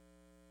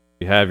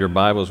You have your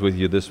Bibles with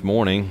you this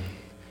morning.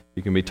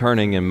 You can be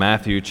turning in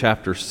Matthew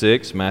chapter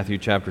 6. Matthew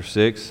chapter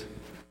 6.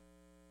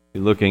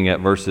 You're looking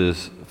at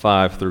verses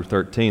 5 through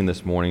 13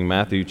 this morning.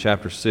 Matthew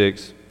chapter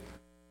 6,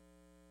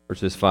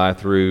 verses 5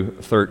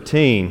 through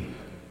 13.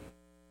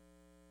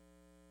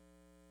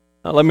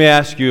 Now, let me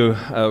ask you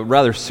a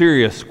rather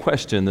serious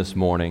question this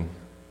morning.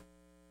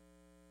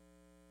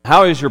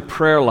 How is your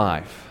prayer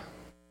life?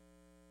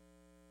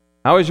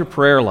 How is your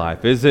prayer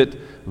life? Is it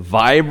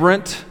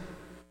vibrant?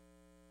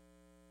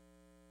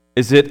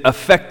 Is it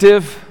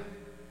effective?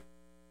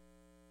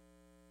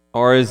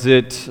 Or is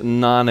it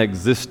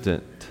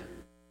non-existent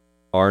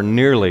or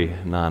nearly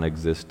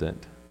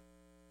non-existent?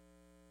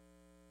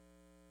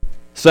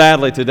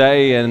 Sadly,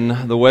 today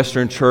in the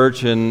Western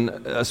church, and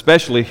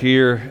especially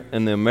here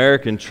in the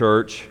American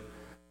church,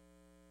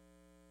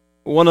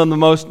 one of the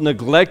most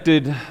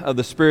neglected of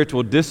the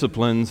spiritual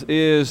disciplines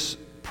is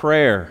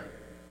prayer.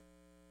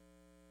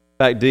 In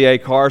fact, D.A.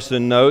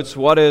 Carson notes,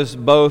 what is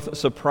both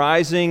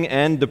surprising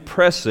and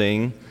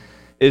depressing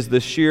is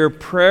the sheer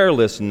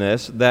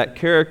prayerlessness that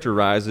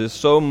characterizes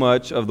so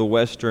much of the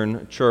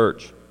Western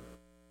church.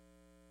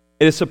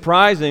 It is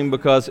surprising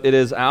because it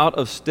is out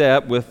of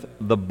step with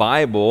the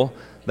Bible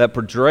that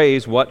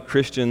portrays what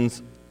Christian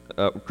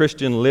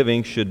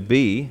living should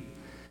be.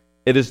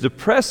 It is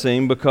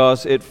depressing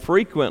because it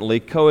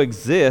frequently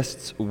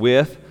coexists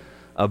with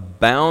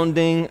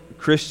abounding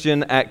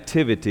Christian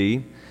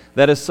activity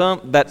that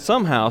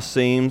somehow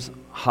seems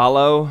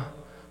hollow,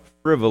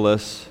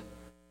 frivolous,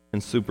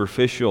 and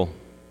superficial.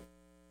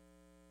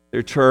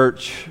 Dear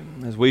church,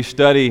 as we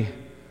study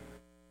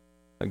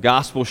a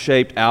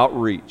gospel-shaped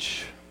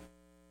outreach,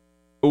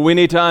 we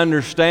need to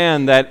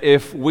understand that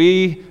if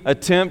we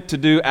attempt to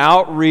do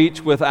outreach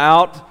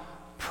without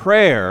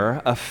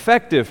prayer,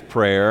 effective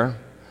prayer,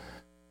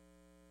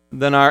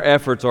 then our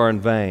efforts are in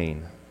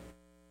vain.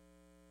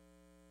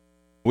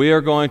 We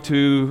are going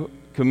to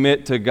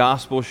commit to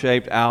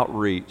gospel-shaped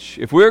outreach.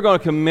 If we're going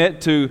to commit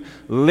to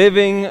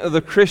living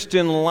the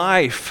Christian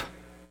life,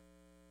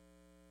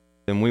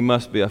 then we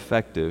must be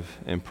effective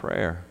in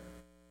prayer.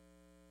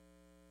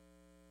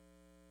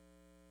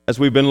 As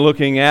we've been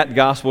looking at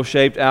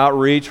gospel-shaped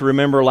outreach,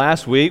 remember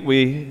last week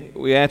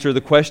we answered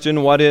the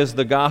question, what is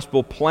the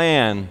gospel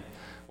plan?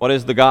 What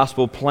is the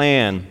gospel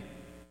plan?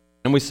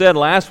 And we said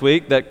last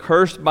week that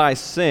cursed by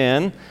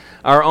sin,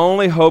 our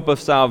only hope of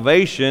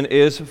salvation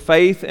is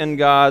faith in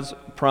God's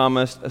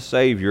promised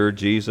Savior,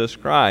 Jesus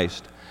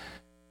Christ.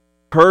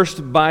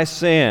 Cursed by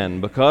sin,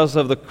 because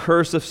of the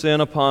curse of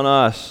sin upon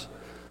us,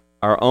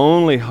 our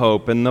only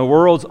hope, and the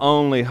world's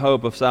only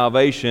hope of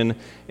salvation,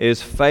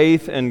 is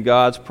faith in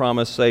God's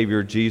promised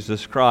Savior,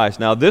 Jesus Christ.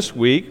 Now, this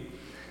week,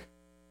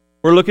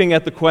 we're looking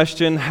at the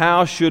question,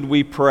 how should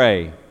we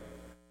pray?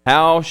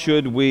 How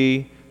should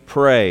we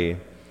pray?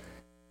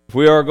 If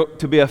we are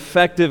to be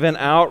effective in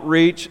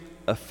outreach,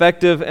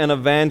 effective in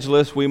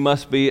evangelists, we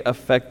must be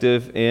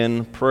effective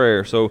in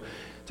prayer. So,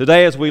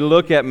 today, as we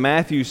look at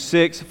Matthew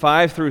 6,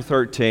 5 through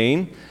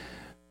 13,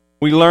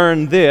 we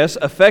learn this: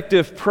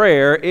 effective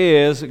prayer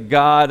is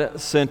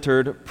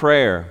God-centered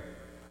prayer.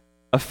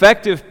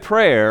 Effective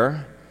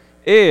prayer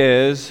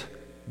is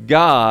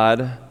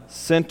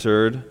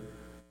God-centered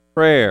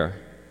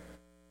prayer.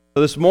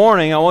 So this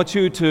morning, I want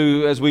you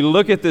to, as we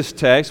look at this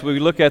text, we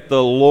look at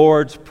the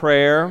Lord's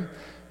Prayer,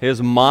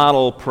 His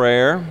model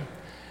prayer.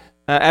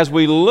 As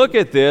we look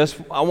at this,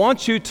 I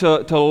want you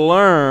to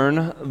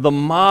learn the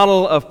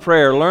model of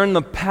prayer, learn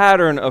the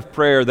pattern of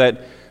prayer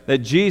that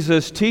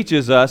Jesus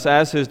teaches us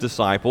as His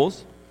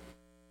disciples.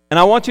 And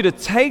I want you to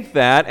take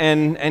that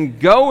and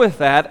go with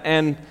that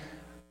and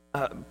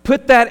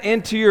put that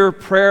into your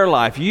prayer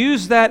life.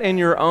 Use that in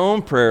your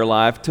own prayer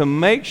life to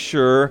make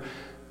sure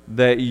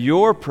that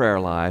your prayer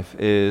life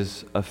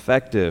is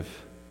effective.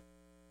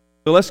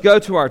 So let's go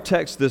to our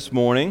text this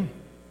morning,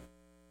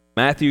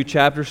 Matthew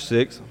chapter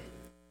 6,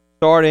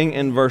 starting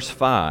in verse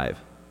 5.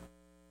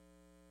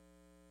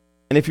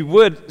 And if you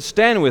would,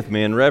 stand with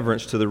me in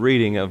reverence to the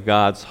reading of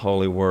God's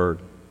holy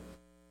word.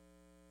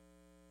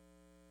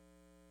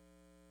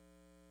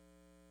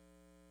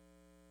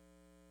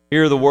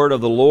 Hear the word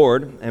of the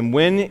Lord, and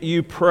when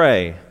you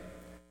pray,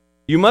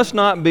 you must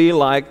not be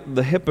like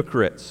the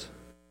hypocrites,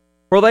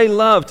 for they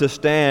love to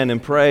stand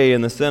and pray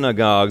in the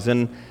synagogues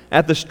and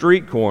at the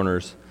street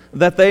corners,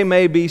 that they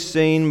may be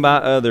seen by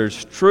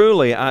others.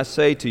 Truly, I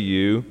say to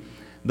you,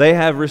 they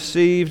have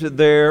received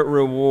their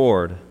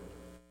reward.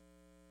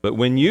 But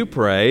when you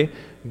pray,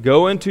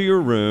 go into your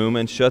room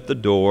and shut the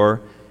door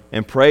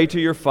and pray to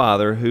your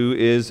Father who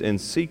is in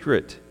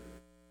secret.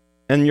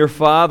 And your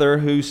Father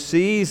who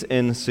sees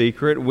in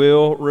secret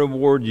will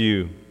reward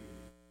you.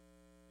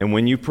 And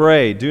when you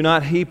pray, do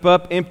not heap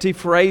up empty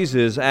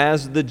phrases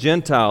as the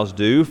Gentiles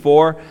do,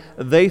 for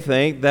they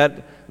think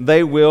that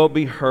they will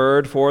be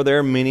heard for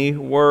their many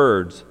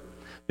words.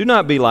 Do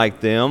not be like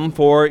them,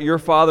 for your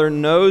Father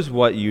knows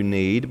what you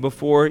need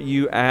before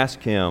you ask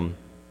Him.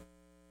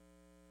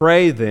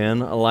 Pray then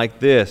like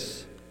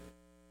this: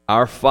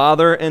 Our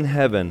Father in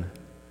heaven,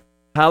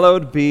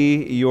 hallowed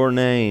be your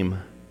name.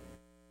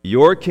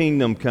 Your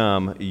kingdom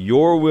come,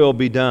 your will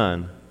be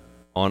done,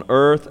 on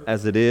earth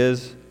as it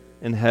is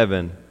in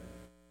heaven.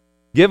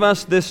 Give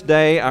us this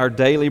day our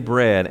daily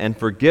bread, and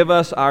forgive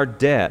us our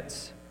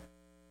debts,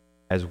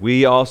 as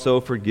we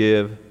also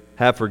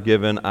have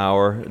forgiven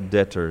our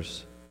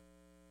debtors.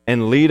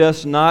 And lead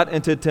us not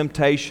into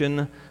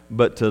temptation,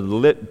 but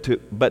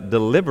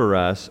deliver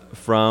us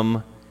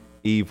from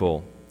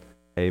evil.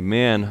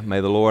 Amen.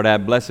 May the Lord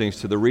add blessings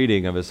to the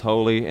reading of His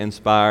holy,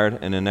 inspired,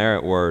 and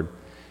inerrant Word.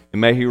 And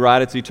may He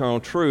write its eternal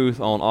truth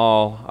on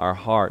all our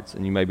hearts.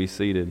 And you may be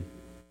seated.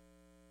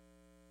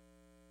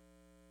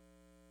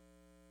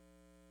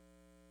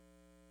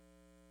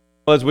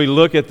 As we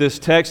look at this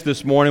text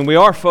this morning, we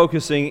are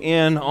focusing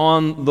in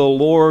on the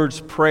Lord's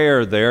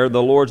Prayer there,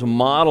 the Lord's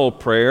model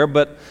prayer.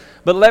 But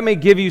let me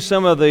give you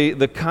some of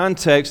the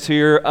context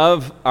here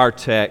of our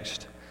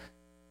text.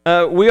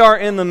 We are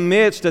in the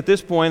midst, at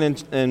this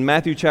point in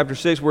Matthew chapter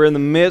 6, we're in the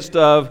midst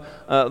of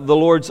the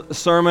Lord's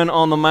Sermon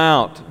on the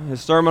Mount,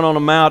 His Sermon on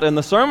the Mount. And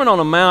the Sermon on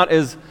the Mount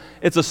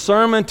it's a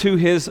sermon to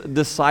His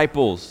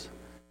disciples.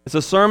 It's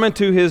a sermon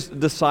to His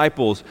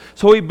disciples.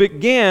 So He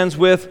begins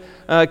with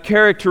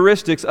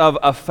characteristics of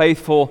a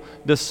faithful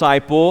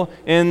disciple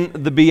in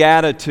the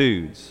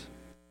Beatitudes.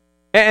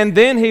 And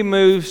then He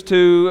moves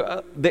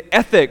to the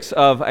ethics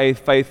of a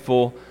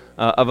faithful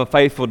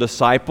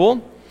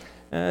disciple,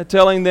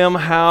 telling them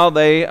how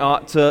they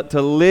ought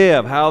to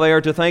live, how they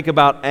are to think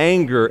about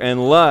anger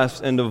and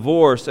lust and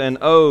divorce and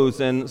oaths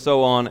and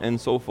so on and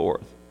so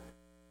forth.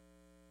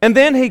 And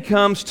then He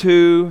comes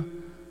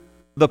to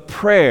the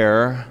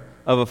prayer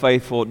of a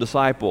faithful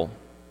disciple.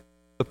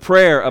 The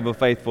prayer of a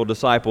faithful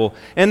disciple.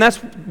 And that's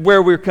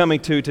where we're coming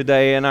to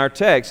today in our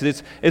text.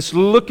 It's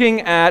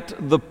looking at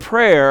the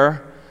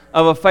prayer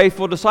of a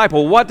faithful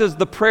disciple. What does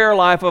the prayer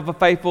life of a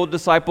faithful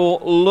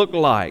disciple look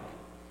like?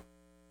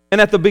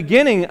 And at the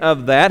beginning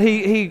of that,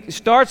 he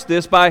starts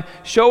this by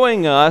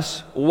showing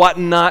us what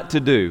not to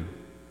do,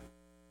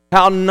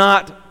 how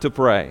not to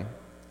pray.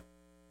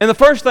 And the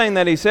first thing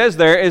that he says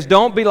there is,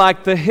 don't be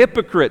like the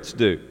hypocrites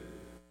do.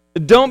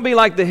 Don't be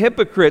like the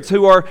hypocrites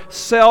who are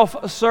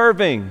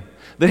self-serving.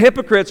 The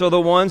hypocrites are the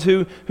ones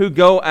who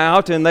go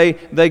out and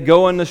they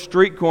go in the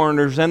street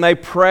corners and they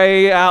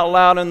pray out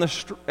loud in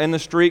the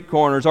street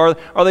corners, or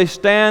they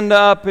stand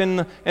up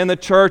in the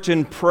church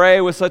and pray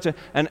with such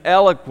an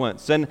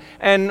eloquence.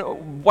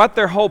 And what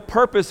their whole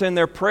purpose in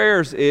their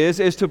prayers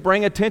is to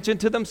bring attention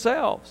to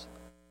themselves.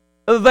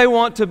 They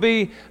want to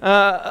be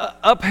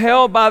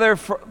upheld by their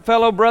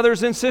fellow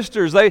brothers and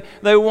sisters. They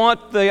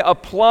want the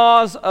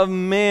applause of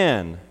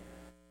men.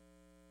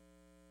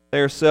 They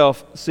are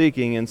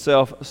self-seeking and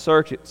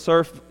self-serving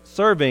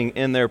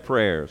in their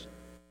prayers.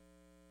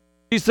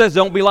 He says,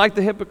 don't be like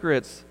the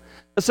hypocrites.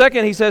 The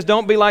second, he says,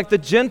 don't be like the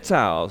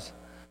Gentiles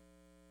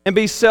and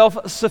be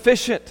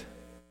self-sufficient.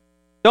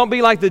 Don't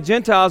be like the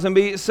Gentiles and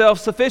be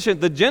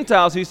self-sufficient. The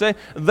Gentiles, he said,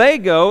 they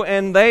go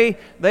and they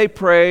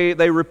pray,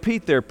 they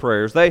repeat their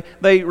prayers.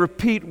 They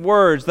repeat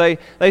words. They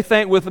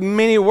think with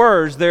many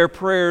words their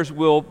prayers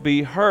will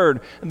be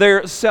heard.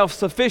 They're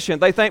self-sufficient.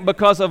 They think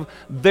because of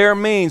their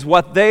means,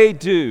 what they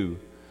do,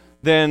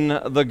 then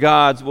the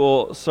gods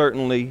will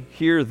certainly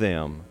hear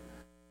them.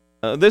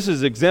 This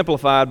is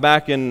exemplified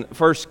back in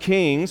 1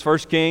 Kings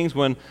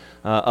when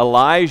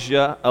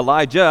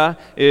Elijah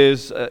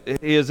is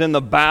in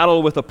the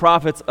battle with the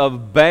prophets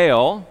of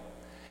Baal.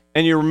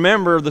 And you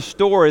remember the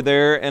story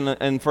there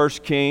in 1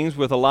 Kings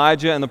with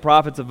Elijah and the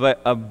prophets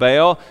of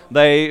Baal.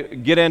 They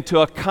get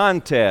into a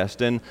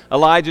contest, and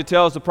Elijah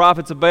tells the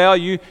prophets of Baal,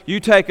 you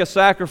take a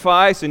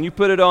sacrifice and you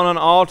put it on an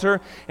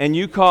altar and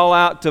you call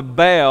out to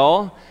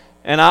Baal,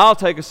 and I'll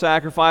take a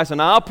sacrifice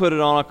and I'll put it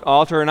on an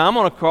altar and I'm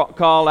going to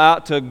call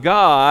out to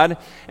God,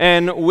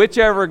 and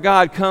whichever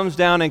God comes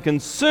down and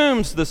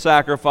consumes the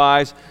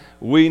sacrifice,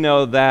 we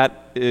know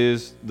that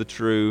is the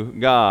true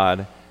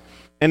God.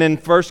 And in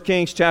 1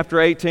 Kings chapter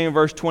 18,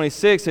 verse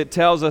 26, it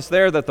tells us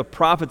there that the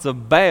prophets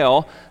of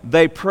Baal,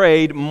 they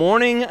prayed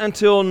morning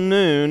until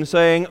noon,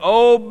 saying,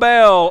 "O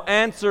Baal,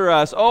 answer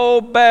us!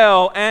 O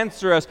Baal,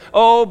 answer us!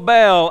 O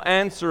Baal,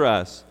 answer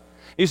us!"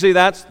 You see,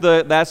 that's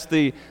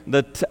the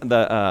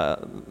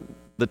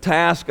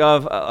task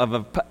of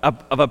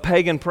a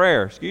pagan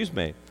prayer. Excuse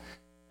me.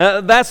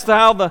 That's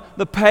how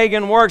the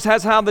pagan works.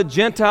 That's how the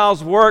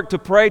Gentiles work, to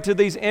pray to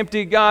these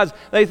empty gods.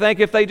 They think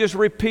if they just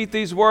repeat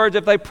these words,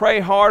 if they pray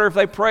harder, if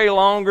they pray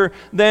longer,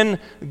 then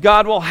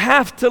God will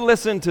have to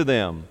listen to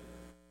them.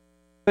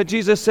 But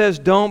Jesus says,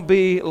 don't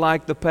be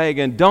like the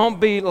pagan. Don't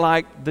be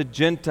like the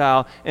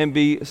Gentile and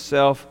be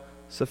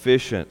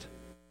self-sufficient.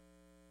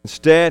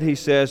 Instead, he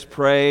says,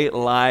 pray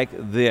like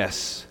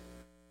this.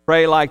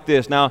 Pray like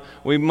this. Now,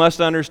 we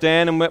must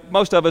understand, and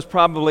most of us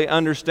probably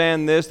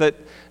understand this, that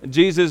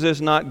Jesus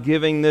is not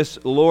giving this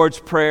Lord's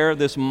Prayer,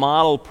 this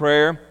model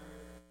prayer,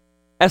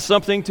 as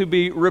something to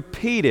be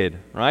repeated,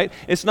 right?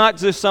 It's not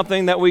just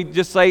something that we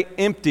just say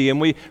empty and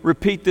we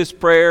repeat this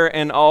prayer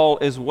and all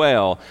is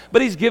well.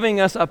 But he's giving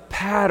us a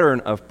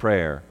pattern of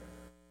prayer.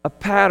 a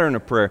pattern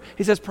of prayer.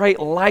 He says pray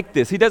like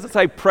this. He doesn't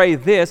say pray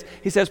this.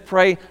 He says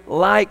pray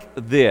like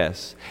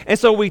this. And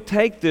so we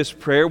take this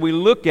prayer, we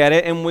look at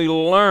it, and we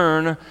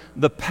learn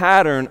the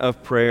pattern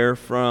of prayer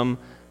from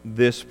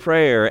this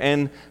prayer.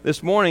 And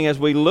this morning, as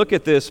we look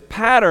at this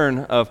pattern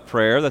of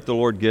prayer that the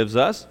Lord gives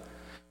us,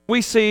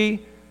 we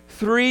see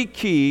 3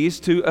 keys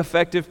to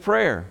effective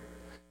prayer.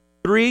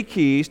 3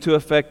 keys to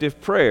effective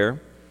prayer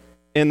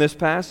in this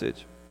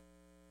passage.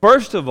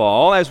 First of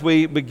all, as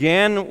we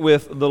begin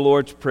with the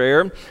Lord's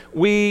Prayer,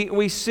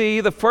 we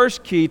see the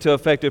first key to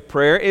effective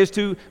prayer is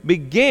to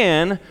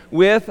begin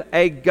with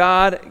a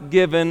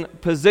God-given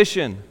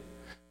position.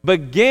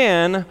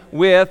 Begin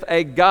with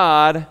a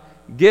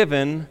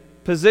God-given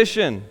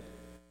position.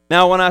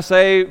 Now, when I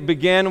say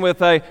begin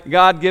with a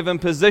God-given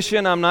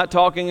position, I'm not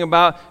talking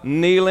about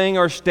kneeling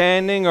or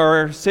standing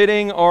or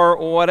sitting or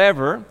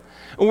whatever.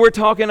 We're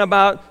talking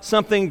about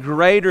something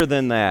greater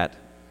than that.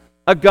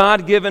 A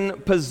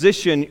God-given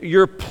position,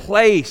 your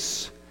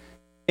place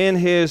in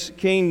His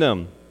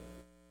kingdom.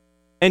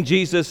 And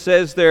Jesus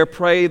says there,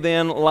 pray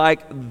then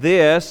like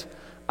this,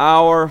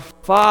 our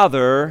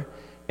Father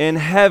in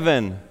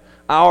heaven.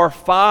 Our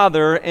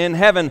Father in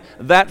heaven.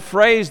 That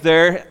phrase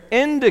there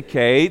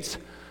indicates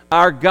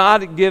our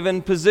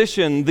God-given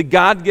position, the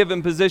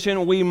God-given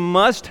position we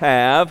must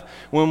have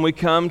when we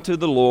come to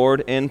the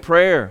Lord in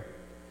prayer.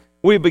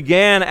 We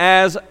began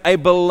as a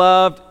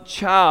beloved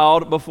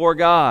child before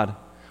God.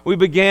 We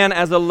began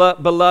as a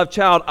beloved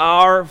child,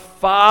 our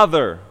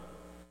Father.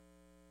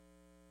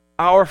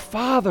 Our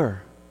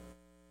Father.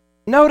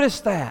 Notice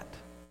that.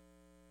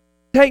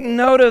 Take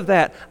note of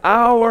that.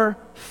 Our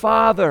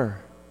Father.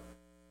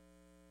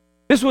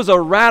 This was a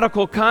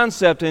radical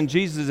concept in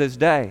Jesus'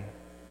 day.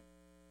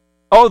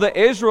 Oh, the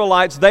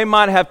Israelites, they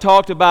might have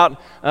talked about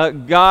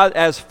God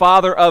as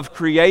Father of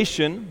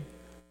creation,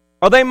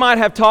 or they might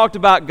have talked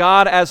about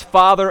God as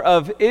Father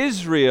of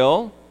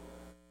Israel.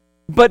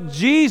 But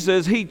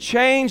Jesus, He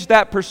changed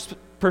that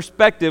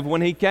perspective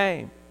when He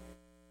came.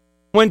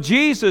 When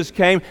Jesus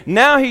came,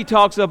 now He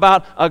talks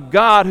about a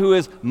God who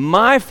is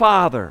my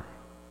Father.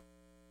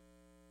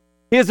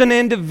 He is an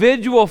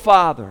individual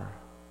Father.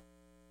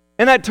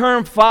 And that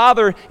term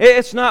Father,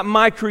 it's not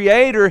my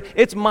Creator,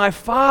 it's my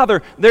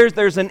Father.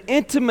 There's an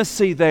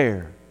intimacy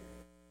there.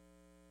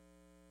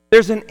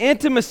 There's an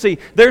intimacy.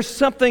 There's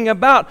something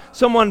about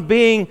someone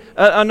being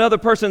another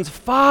person's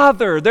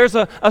father. There's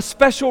a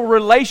special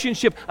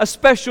relationship, a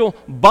special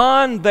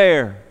bond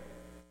there.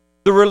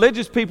 The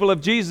religious people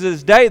of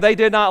Jesus' day, they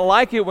did not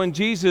like it when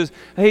Jesus,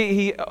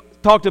 he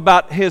talked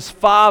about His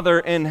Father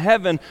in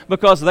heaven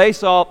because they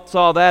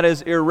saw that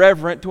as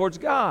irreverent towards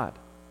God.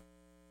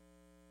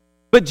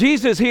 But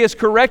Jesus, He is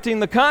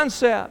correcting the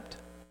concept.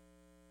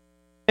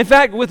 In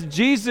fact, with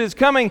Jesus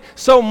coming,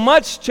 so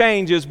much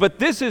changes, but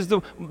this is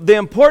the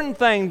important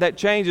thing that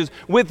changes.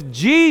 With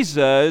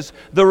Jesus,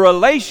 the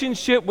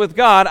relationship with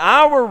God,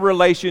 our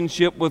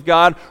relationship with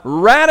God,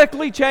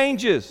 radically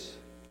changes.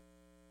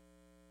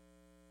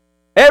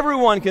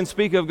 Everyone can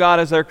speak of God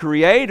as their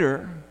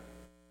Creator,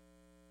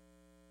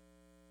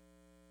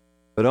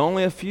 but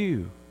only a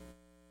few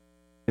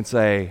can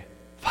say,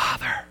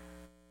 Father.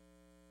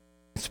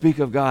 Speak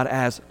of God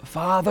as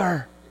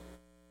Father.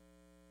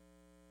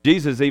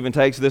 Jesus even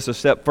takes this a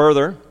step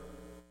further.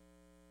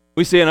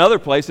 We see in other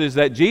places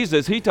that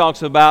Jesus, He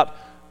talks about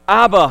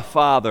Abba,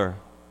 Father.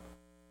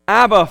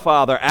 Abba,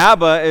 Father.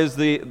 Abba is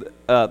the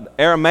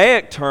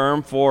Aramaic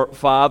term for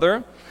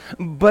Father,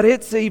 but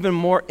it's even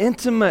more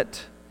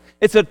intimate.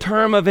 It's a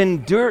term of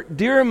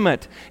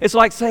endearment. It's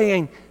like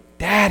saying,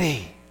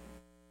 Daddy.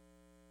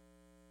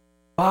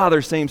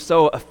 Father seems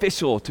so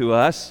official to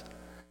us,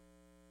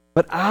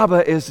 but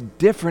Abba is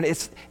different.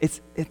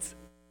 It's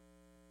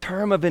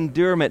term of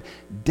endearment.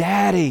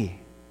 Daddy,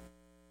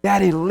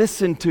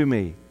 listen to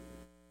me.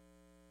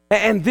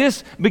 And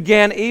this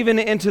began even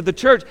into the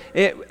church.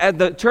 At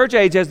the church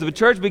age, as the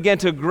church began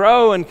to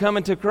grow and come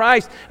into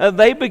Christ,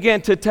 they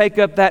began to take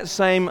up that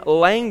same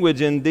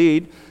language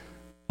indeed.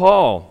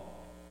 Paul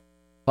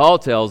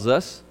tells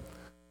us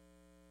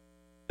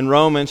in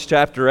Romans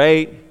chapter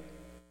 8,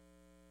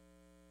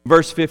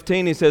 verse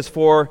 15, he says,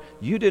 for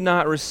you did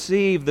not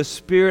receive the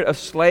spirit of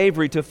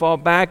slavery to fall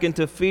back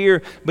into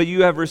fear, but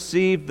you have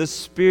received the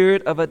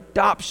spirit of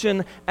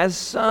adoption as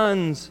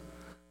sons,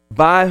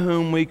 by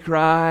whom we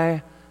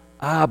cry,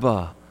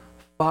 Abba,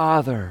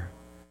 Father.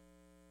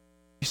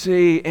 You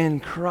see,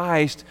 in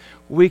Christ,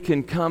 we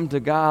can come to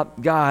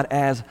God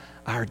as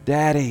our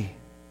daddy,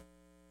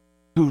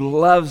 who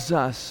loves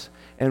us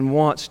and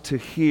wants to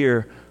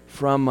hear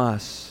from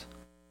us.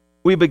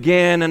 We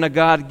began in a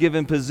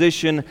God-given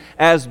position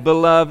as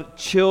beloved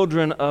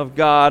children of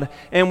God.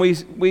 And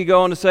we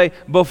go on to say,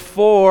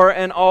 before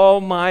an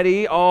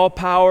almighty,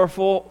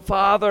 all-powerful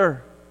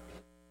Father.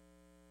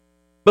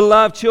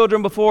 Beloved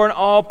children before an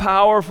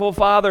all-powerful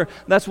Father.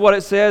 That's what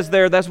it says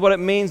there. That's what it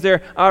means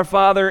there. Our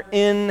Father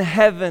in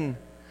heaven.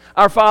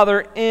 Our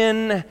Father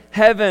in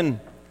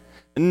heaven.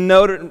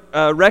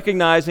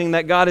 Recognizing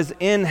that God is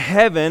in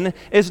heaven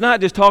is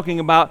not just talking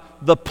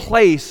about the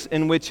place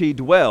in which He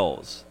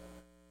dwells.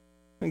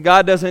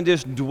 God doesn't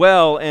just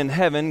dwell in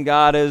heaven.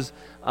 God is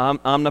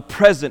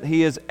omnipresent.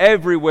 He is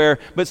everywhere.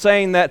 But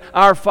saying that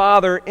our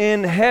Father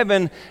in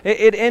heaven,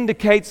 it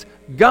indicates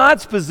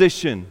God's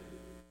position.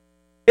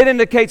 It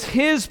indicates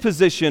His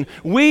position.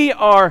 We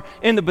are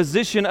in the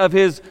position of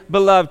His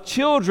beloved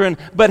children,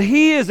 but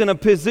He is in a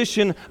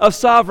position of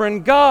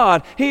sovereign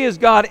God. He is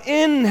God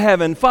in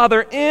heaven,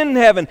 Father in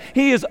heaven.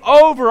 He is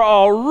over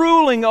all,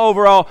 ruling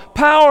over all,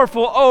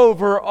 powerful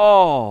over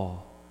all.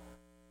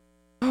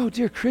 Oh,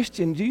 dear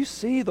Christian, do you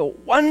see the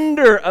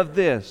wonder of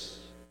this?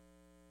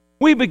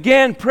 We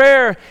began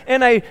prayer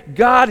in a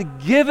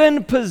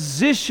God-given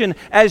position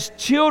as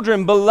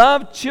children,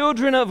 beloved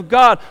children of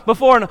God,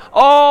 before an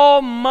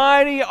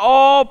almighty,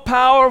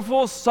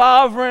 all-powerful,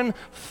 sovereign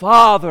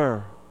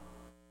Father.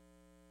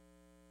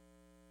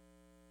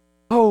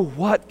 Oh,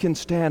 what can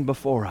stand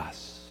before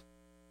us?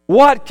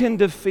 What can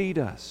defeat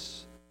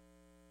us?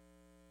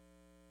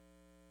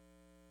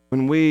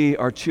 When we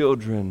are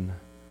children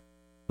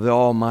of the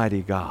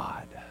Almighty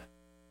God.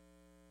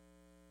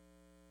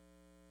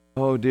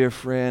 Oh, dear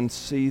friend,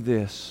 see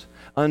this,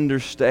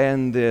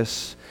 understand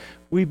this.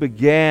 We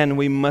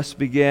must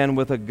begin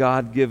with a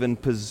God-given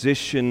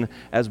position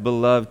as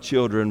beloved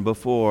children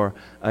before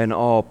an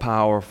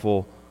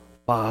all-powerful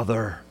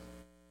Father.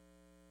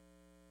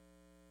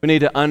 We need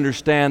to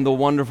understand the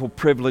wonderful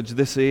privilege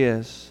this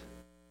is.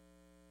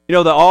 You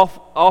know, the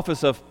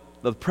office of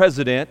the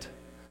president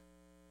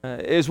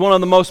is one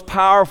of the most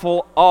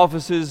powerful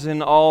offices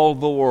in all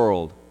the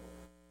world.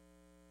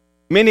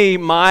 Many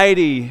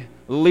mighty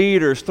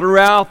leaders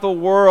throughout the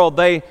world,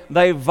 they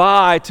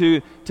vie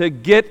to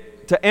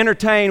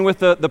entertain with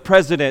the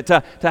president,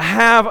 to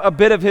have a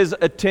bit of his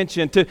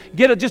attention, to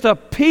get just a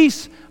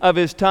piece of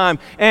his time.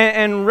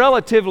 And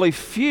relatively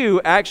few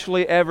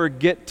actually ever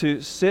get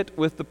to sit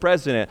with the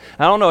president.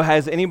 I don't know,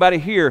 has anybody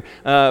here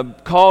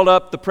called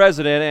up the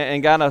president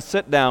and got a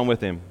sit down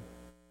with him?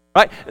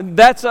 Right?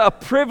 That's a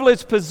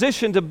privileged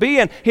position to be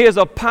in. He is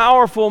a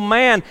powerful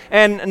man,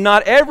 and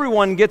not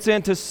everyone gets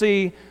in to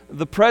see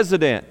the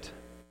president.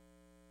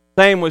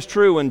 Same was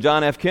true when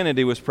John F.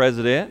 Kennedy was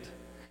president.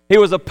 He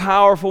was a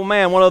powerful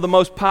man, one of the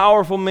most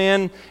powerful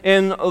men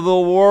in the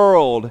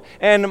world.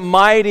 And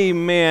mighty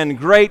men,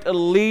 great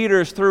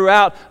leaders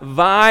throughout,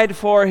 vied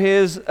for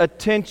his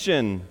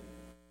attention.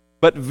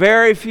 But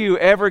very few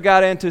ever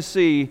got in to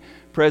see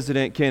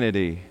President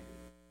Kennedy.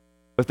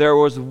 But there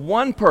was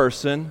one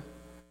person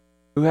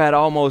who had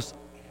almost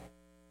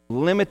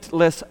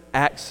limitless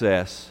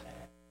access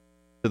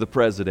to the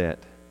president.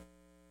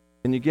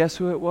 Can you guess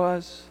who it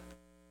was?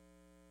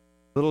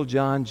 Little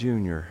John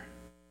Jr.,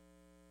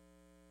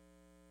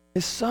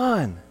 his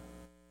son.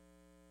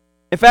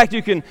 In fact,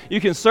 you can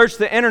search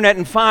the internet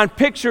and find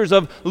pictures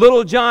of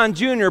little John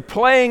Jr.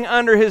 playing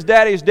under his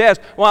daddy's desk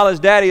while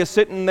his daddy is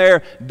sitting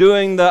there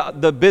doing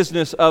the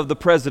business of the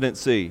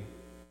presidency.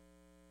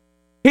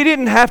 He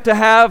didn't have to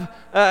have,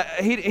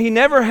 he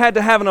never had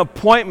to have an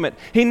appointment.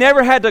 He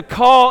never had to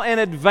call in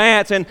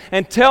advance and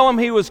tell him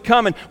he was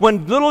coming.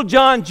 When little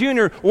John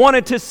Jr.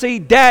 wanted to see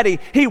Daddy,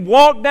 he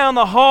walked down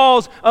the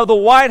halls of the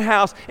White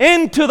House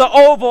into the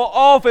Oval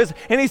Office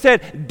and he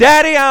said,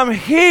 "Daddy, I'm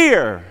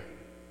here."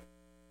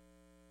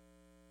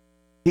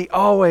 He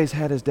always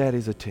had his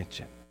daddy's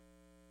attention.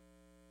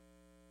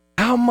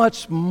 How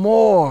much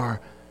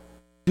more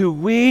do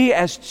we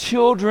as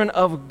children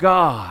of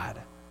God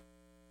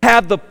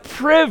have the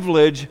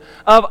privilege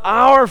of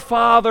our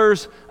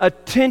Father's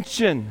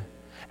attention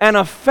and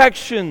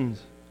affections?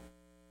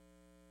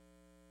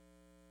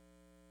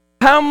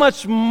 How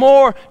much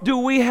more do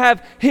we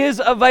have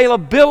His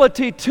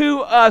availability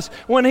to us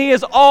when He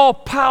is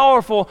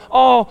all-powerful,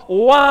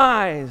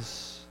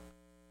 all-wise?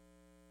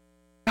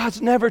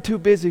 God's never too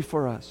busy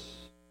for us.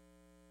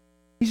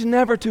 He's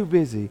never too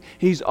busy.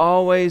 He's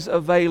always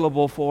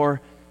available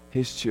for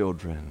His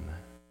children.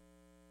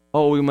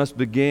 Oh, we must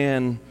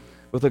begin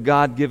with a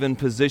God-given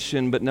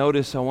position, but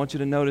notice, I want you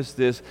to notice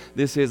this.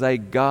 This is a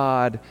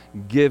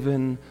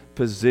God-given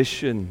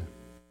position.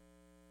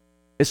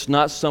 It's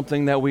not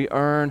something that we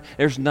earn.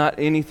 There's not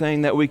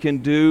anything that we can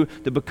do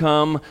to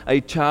become a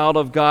child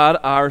of God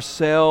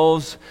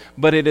ourselves,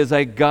 but it is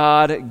a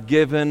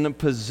God-given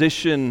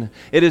position.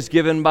 It is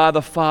given by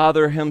the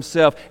Father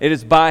Himself. It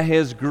is by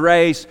His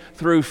grace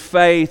through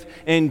faith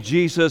in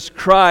Jesus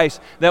Christ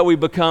that we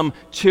become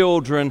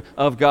children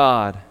of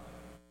God.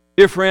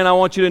 Dear friend, I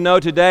want you to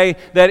know today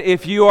that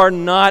if you are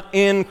not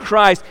in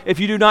Christ, if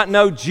you do not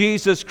know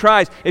Jesus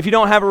Christ, if you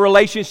don't have a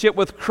relationship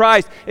with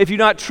Christ, if you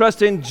do not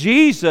trust in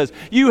Jesus,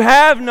 you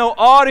have no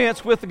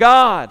audience with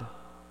God.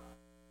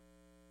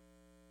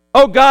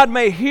 Oh, God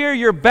may hear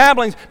your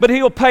babblings, but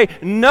He will pay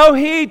no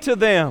heed to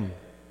them.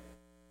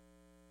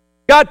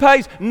 God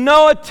pays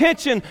no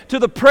attention to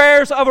the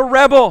prayers of a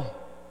rebel.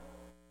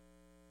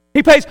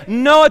 He pays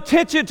no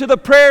attention to the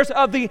prayers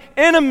of the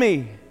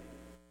enemy.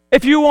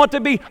 If you want to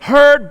be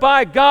heard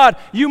by God,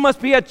 you must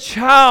be a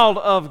child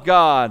of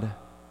God.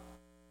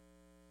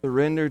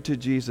 Surrendered to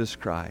Jesus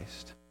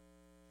Christ,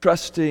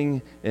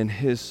 trusting in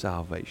His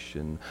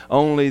salvation.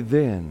 Only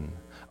then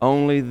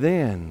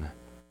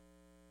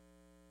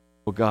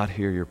will God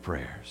hear your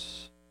prayers?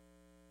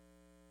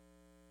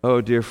 Oh,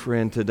 dear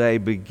friend, today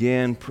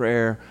begin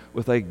prayer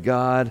with a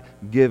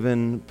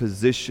God-given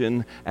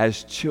position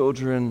as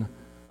children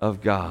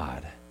of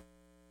God.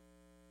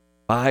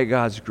 By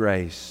God's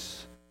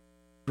grace,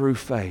 through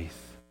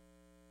faith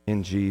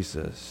in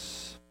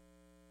Jesus.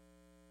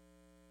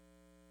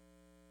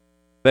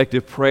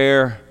 Effective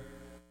prayer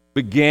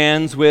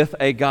begins with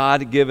a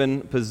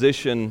God-given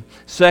position.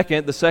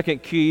 Second, the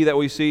second key that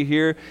we see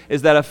here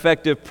is that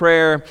effective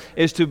prayer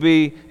is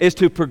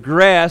to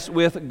progress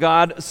with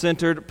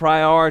God-centered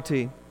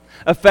priority.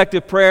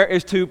 Effective prayer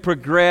is to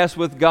progress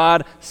with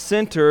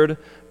God-centered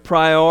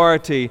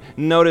priority.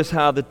 Notice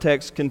how the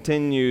text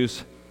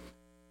continues.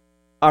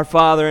 Our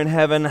Father in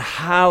heaven,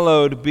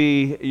 hallowed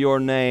be your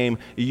name.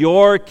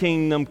 Your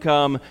kingdom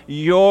come,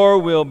 your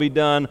will be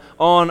done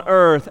on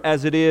earth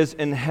as it is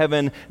in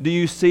heaven. Do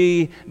you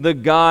see the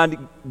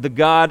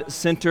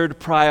God-centered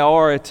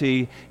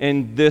priority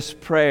in this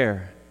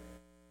prayer?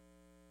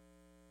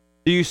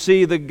 Do you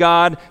see the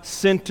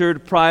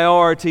God-centered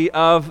priority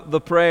of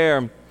the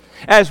prayer?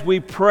 As we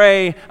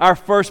pray, our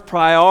first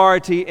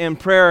priority in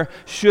prayer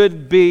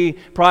should be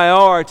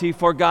priority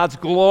for God's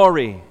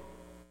glory.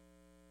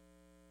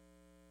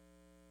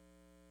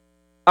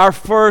 Our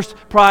first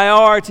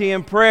priority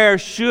in prayer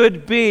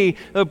should be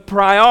the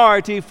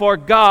priority for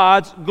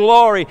God's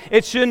glory.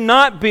 It should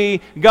not be,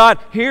 God,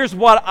 here's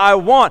what I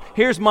want.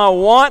 Here's my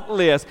want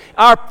list.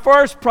 Our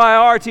first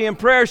priority in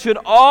prayer should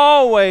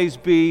always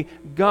be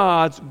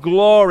God's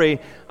glory.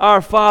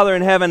 Our Father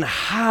in heaven,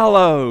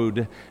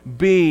 hallowed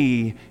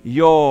be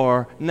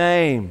your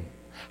name.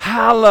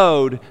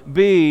 Hallowed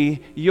be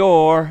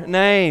your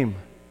name.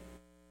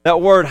 That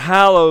word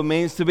hallowed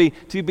means to be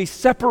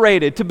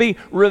separated, to be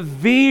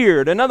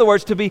revered. In other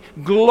words, to be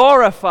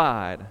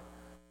glorified.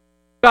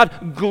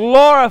 God,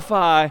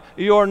 glorify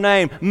your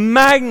name,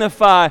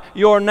 magnify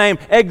your name,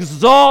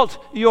 exalt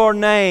your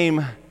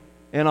name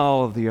in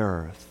all of the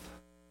earth.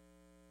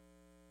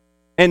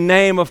 And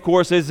name, of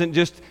course, isn't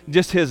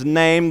just His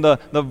name, the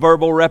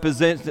verbal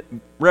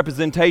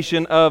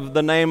representation of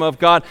the name of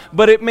God,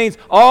 but it means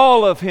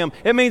all of Him.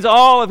 It means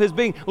all of His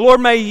being. Lord,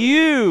 may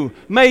you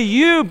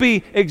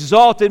be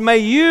exalted. May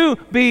you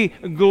be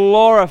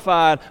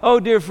glorified. Oh,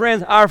 dear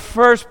friends, our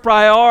first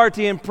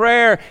priority in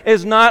prayer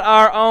is not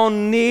our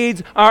own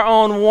needs, our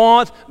own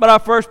wants, but our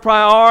first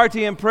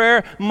priority in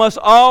prayer must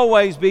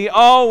always be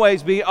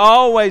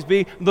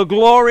the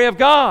glory of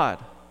God.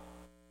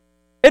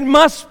 It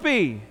must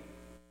be.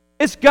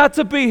 It's got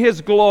to be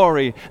His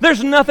glory.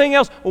 There's nothing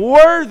else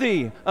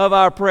worthy of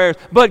our prayers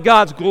but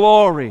God's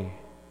glory.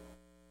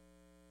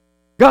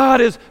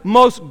 God is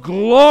most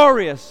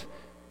glorious.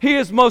 He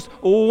is most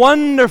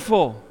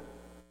wonderful.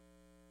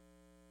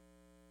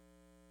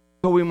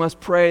 So we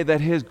must pray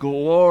that His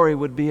glory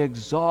would be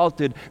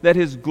exalted, that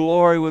His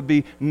glory would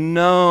be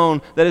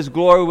known, that His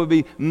glory would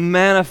be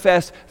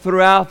manifest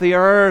throughout the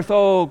earth.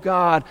 Oh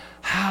God,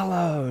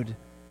 hallowed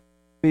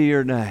be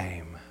your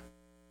name.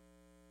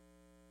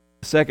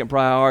 The second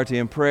priority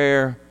in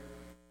prayer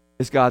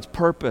is God's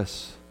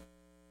purpose.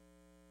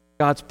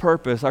 God's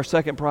purpose. Our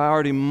second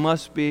priority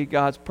must be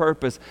God's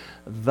purpose.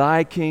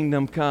 Thy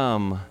kingdom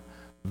come,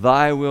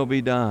 thy will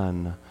be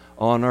done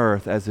on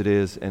earth as it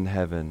is in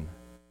heaven.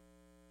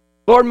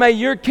 Lord, may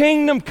your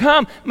kingdom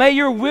come. May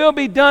your will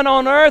be done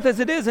on earth as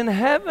it is in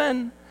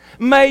heaven.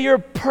 May your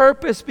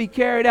purpose be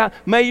carried out.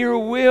 May your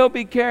will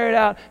be carried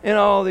out in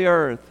all the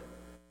earth,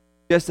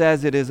 just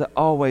as it is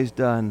always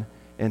done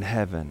in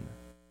heaven.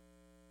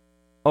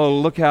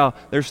 Oh, look how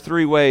there's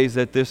three ways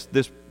that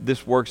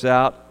this works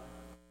out.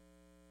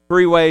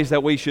 Three ways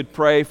that we should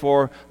pray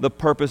for the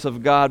purpose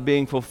of God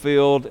being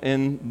fulfilled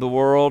in the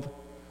world.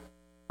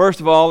 First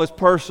of all, it's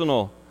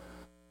personal.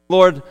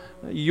 Lord,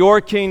 your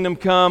kingdom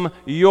come,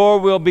 your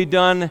will be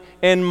done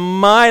in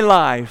my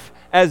life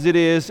as it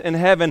is in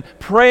heaven.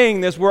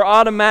 Praying this, we're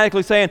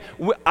automatically saying,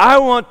 I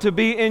want to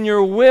be in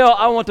your will.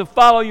 I want to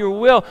follow your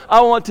will.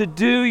 I want to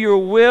do your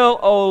will,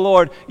 oh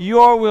Lord.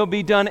 Your will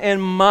be done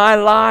in my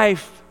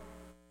life.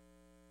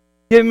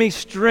 Give me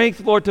strength,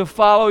 Lord, to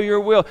follow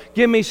your will.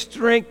 Give me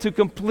strength to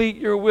complete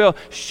your will.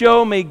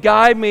 Show me,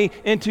 guide me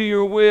into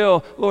your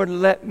will. Lord,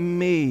 let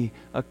me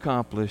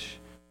accomplish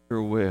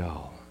your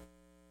will.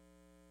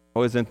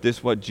 Oh, isn't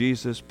this what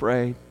Jesus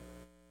prayed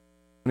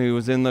when He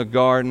was in the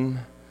garden?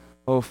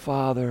 Oh,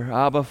 Father,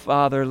 Abba,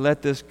 Father,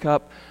 let this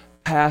cup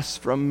pass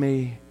from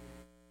me,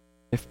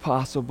 if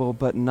possible,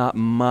 but not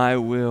my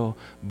will,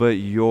 but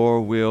your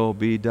will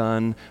be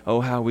done.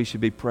 Oh, how we should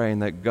be praying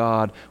that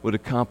God would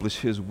accomplish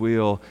His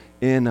will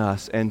in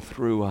us and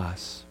through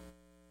us.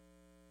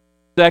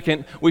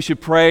 Second, we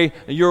should pray,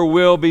 your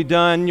will be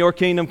done, your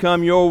kingdom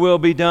come, your will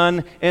be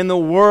done in the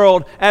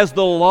world as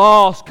the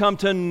lost come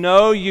to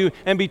know you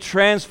and be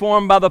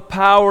transformed by the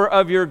power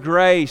of your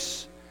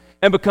grace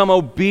and become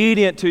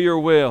obedient to your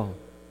will.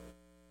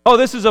 Oh,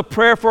 this is a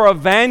prayer for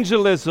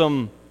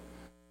evangelism.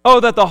 Oh,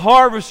 that the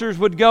harvesters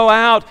would go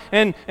out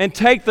and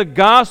take the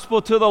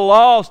gospel to the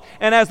lost.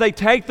 And as they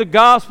take the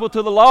gospel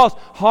to the lost,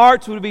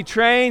 hearts would be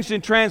changed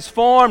and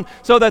transformed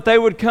so that they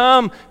would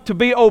come to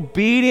be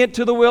obedient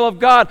to the will of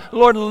God.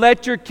 Lord,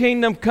 let your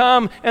kingdom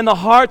come in the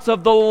hearts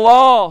of the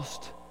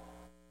lost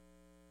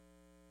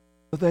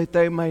so that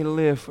they may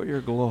live for your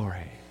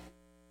glory.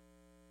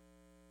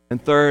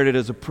 And third, it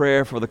is a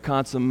prayer for the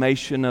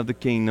consummation of the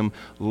kingdom.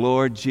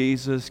 Lord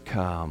Jesus,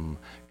 come.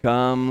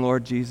 Come,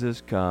 Lord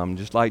Jesus, come.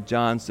 Just like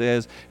John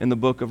says in the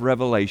book of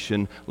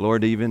Revelation,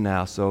 Lord, even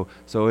now. So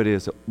it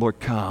is. Lord,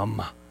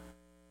 come.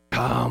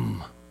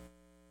 Come.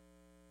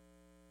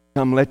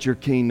 Come, let your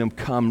kingdom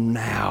come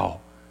now.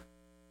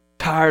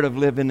 Tired of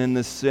living in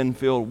this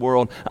sin-filled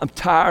world. I'm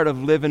tired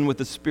of living with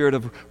the spirit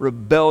of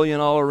rebellion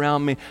all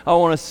around me. I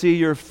want to see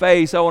your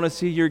face. I want to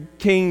see your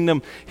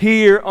kingdom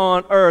here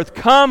on earth.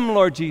 Come,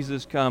 Lord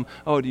Jesus, come.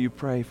 Oh, do you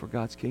pray for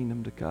God's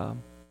kingdom to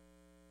come?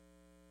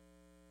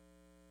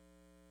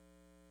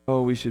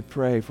 Oh, we should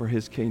pray for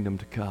His kingdom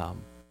to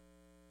come.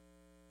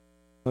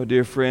 Oh,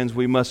 dear friends,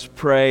 we must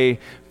pray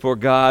for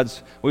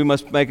we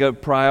must make a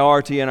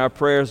priority in our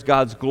prayers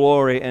God's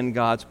glory and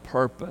God's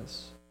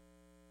purpose.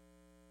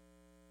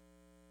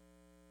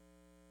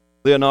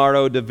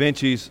 Leonardo da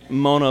Vinci's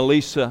Mona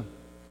Lisa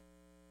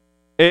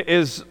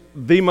is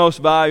the most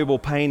valuable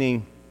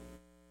painting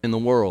in the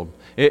world.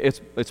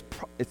 It's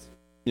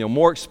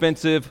more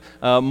expensive,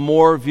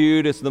 more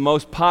viewed. It's the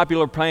most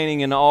popular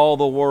painting in all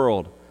the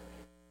world.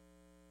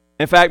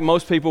 In fact,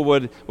 most people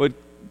would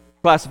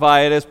classify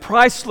it as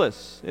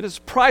priceless. It is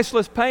a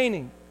priceless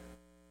painting.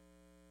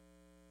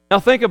 Now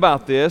think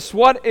about this.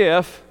 What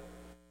if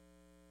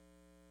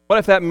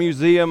that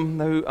museum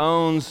who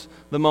owns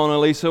the Mona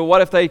Lisa,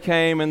 what if they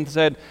came and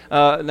said,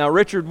 now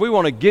Richard, we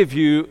want to give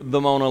you the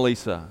Mona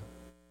Lisa.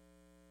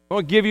 I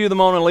want to give you the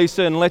Mona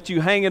Lisa and let you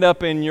hang it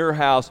up in your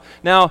house.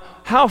 Now,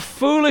 how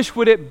foolish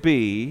would it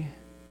be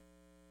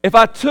if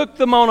I took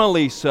the Mona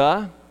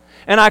Lisa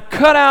and I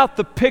cut out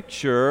the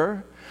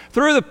picture,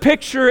 threw the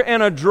picture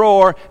in a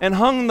drawer, and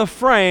hung the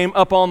frame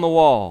up on the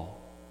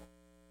wall?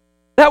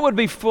 That would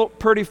be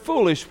pretty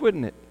foolish,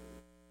 wouldn't it?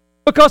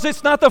 Because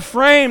it's not the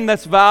frame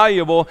that's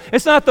valuable.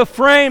 It's not the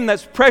frame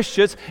that's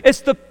precious. It's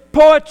the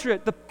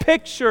portrait, the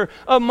picture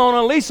of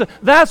Mona Lisa.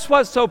 That's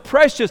what's so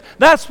precious.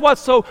 That's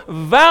what's so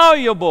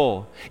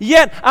valuable.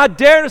 Yet, I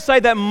dare to say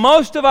that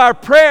most of our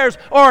prayers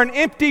are an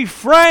empty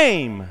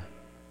frame.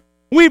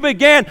 We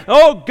began,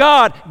 oh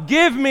God,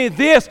 give me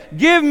this,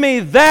 give me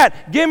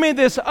that, give me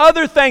this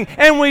other thing,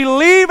 and we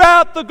leave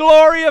out the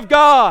glory of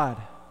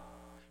God.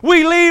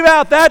 We leave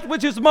out that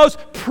which is most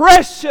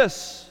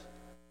precious.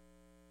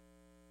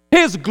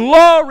 His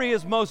glory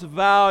is most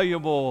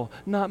valuable,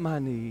 not my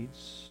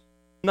needs,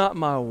 not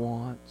my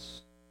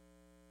wants.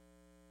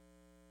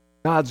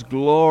 God's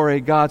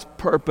glory, God's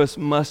purpose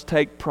must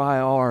take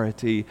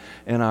priority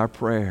in our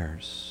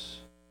prayers.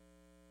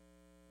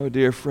 Oh,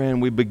 dear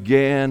friend, we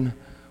began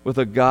with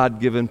a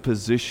God-given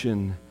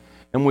position,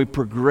 and we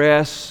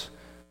progress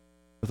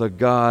with a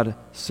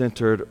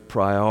God-centered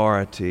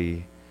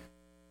priority.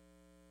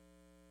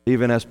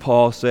 Even as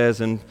Paul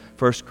says in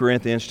 1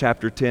 Corinthians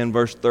chapter 10,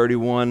 verse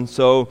 31,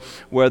 so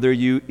whether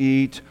you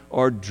eat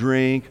or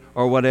drink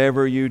or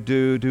whatever you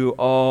do, do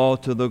all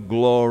to the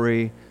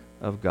glory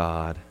of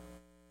God.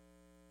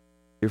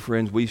 Dear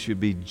friends, we should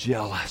be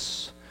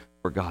jealous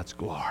for God's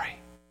glory.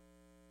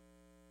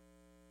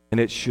 And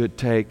it should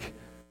take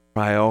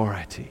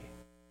priority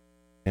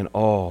in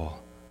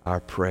all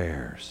our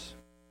prayers.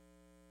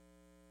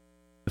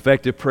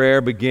 Effective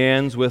prayer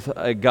begins with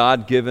a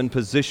God-given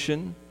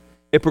position.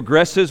 It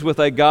progresses with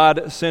a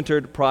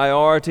God-centered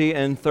priority.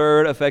 And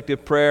third,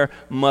 effective prayer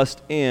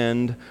must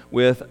end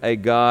with a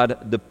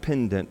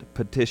God-dependent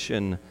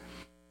petition.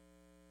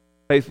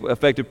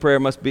 Effective prayer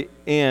must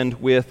end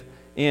with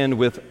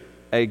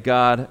a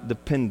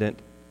God-dependent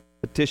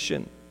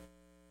petition.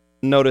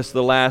 Notice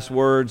the last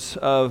words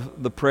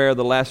of the prayer,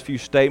 the last few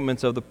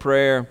statements of the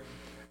prayer.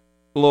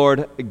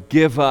 Lord,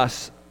 give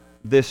us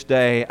this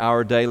day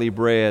our daily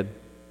bread.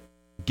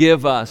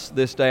 Give us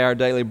this day our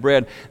daily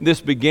bread.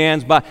 This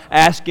begins by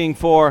asking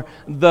for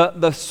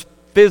the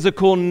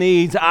physical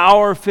needs,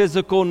 our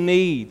physical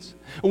needs.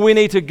 We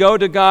need to go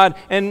to God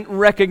and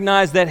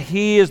recognize that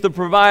He is the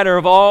provider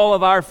of all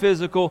of our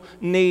physical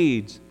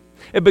needs.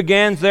 It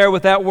begins there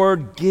with that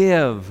word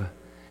give.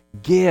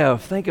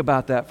 Give. Think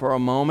about that for a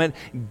moment.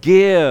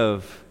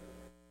 Give.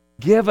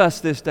 Give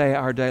us this day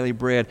our daily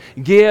bread.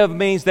 Give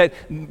means that,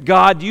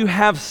 God, you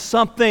have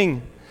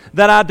something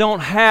that I don't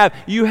have.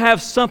 You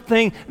have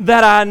something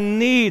that I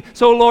need.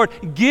 So, Lord,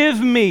 give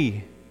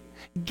me.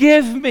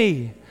 Give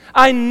me.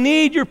 I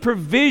need your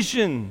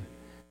provision.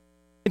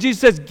 And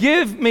Jesus says,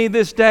 give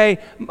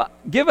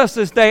us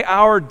this day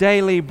our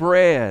daily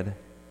bread.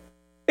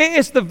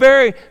 It's the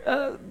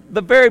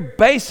very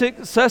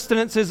basic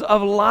sustenances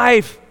of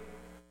life.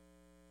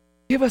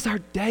 Give us our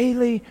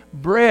daily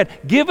bread.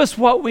 Give us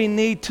what we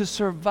need to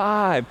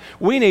survive.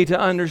 We need to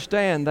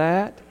understand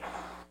that.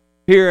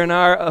 Here in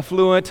our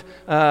affluent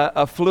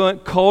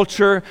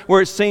culture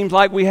where it seems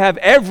like we have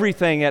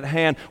everything at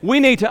hand,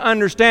 we need to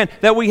understand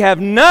that we have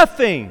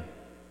nothing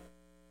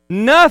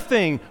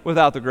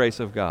without the grace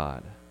of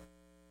God.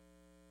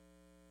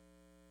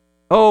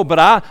 Oh, but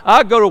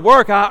I go to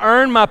work, I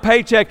earn my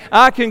paycheck,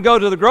 I can go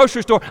to the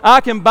grocery store,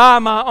 I can buy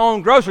my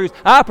own groceries,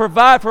 I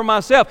provide for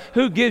myself.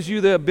 Who gives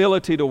you the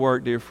ability to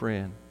work, dear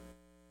friend?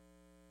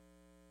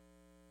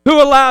 Who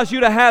allows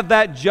you to have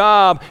that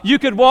job? You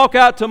could walk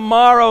out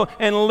tomorrow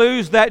and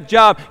lose that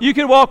job. You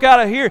could walk out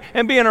of here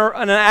and be in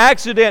an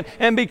accident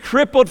and be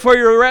crippled for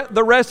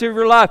the rest of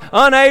your life,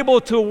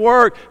 unable to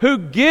work. Who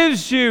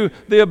gives you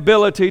the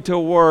ability to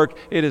work?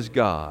 It is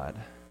God.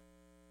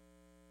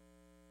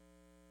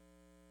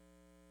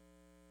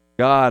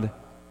 God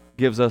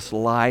gives us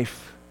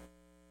life.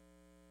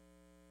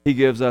 He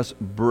gives us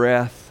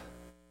breath.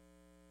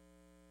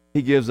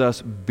 He gives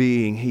us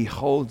being. He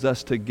holds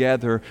us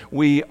together.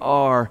 We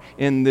are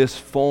in this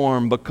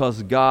form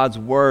because God's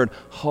Word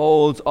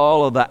holds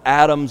all of the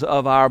atoms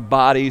of our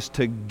bodies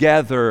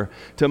together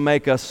to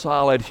make a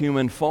solid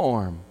human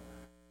form.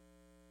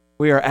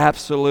 We are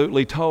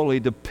absolutely, totally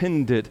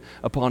dependent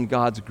upon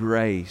God's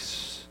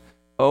grace.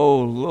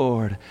 Oh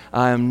Lord,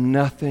 I am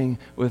nothing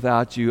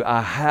without you. I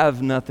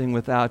have nothing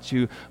without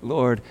you.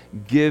 Lord,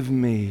 give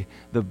me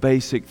the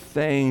basic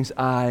things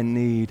I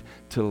need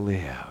to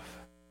live.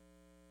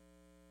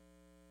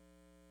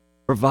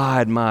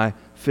 Provide my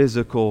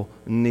physical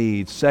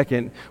needs.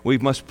 Second, we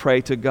must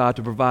pray to God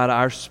to provide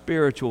our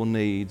spiritual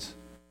needs.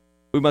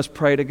 We must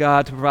pray to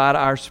God to provide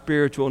our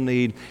spiritual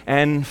need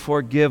and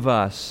forgive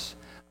us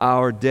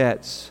our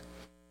debts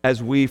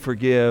as we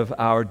forgive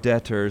our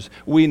debtors.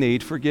 We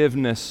need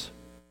forgiveness.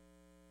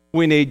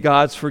 We need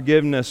God's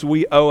forgiveness.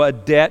 We owe a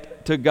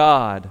debt to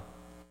God.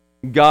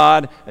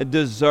 God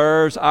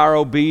deserves our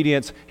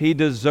obedience. He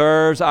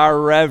deserves our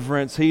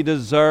reverence. He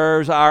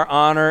deserves our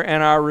honor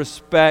and our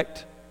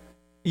respect.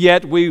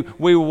 Yet we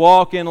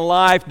walk in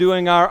life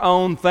doing our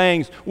own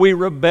things. We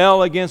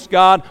rebel against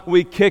God.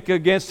 We kick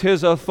against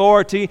His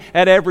authority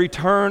at every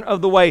turn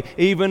of the way.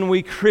 Even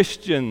we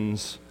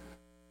Christians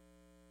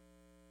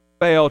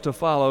fail to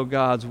follow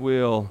God's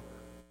will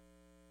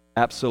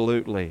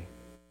absolutely.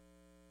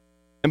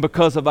 And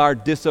because of our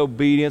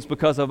disobedience,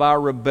 because of our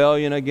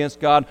rebellion against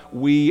God,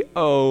 we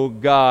owe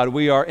God.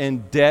 We are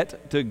in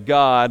debt to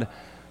God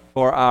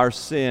for our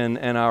sin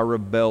and our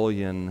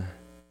rebellion.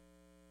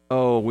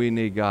 Oh, we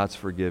need God's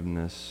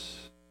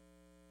forgiveness.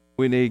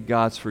 We need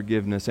God's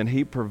forgiveness, and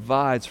He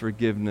provides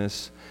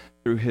forgiveness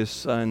through His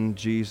Son,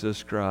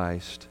 Jesus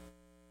Christ.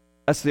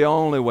 That's the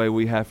only way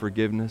we have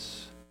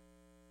forgiveness.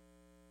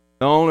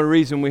 The only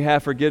reason we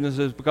have forgiveness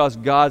is because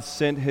God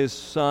sent His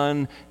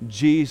Son,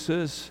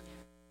 Jesus,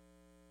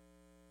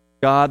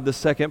 God, the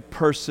second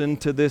person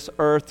to this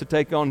earth, to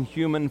take on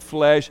human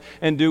flesh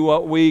and do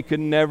what we could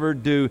never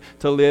do,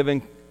 to live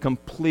in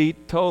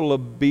complete, total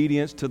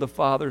obedience to the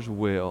Father's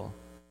will.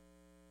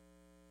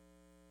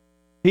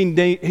 He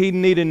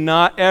needed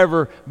not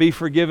ever be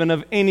forgiven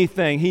of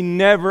anything. He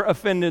never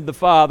offended the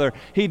Father.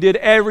 He did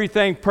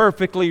everything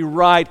perfectly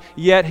right,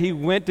 yet He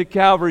went to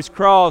Calvary's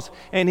cross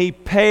and He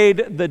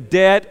paid the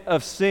debt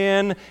of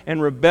sin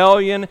and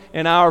rebellion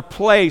in our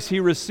place. He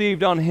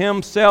received on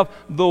Himself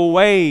the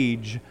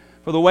wage.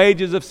 For the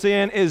wages of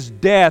sin is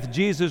death.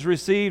 Jesus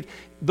received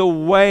the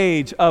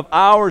wage of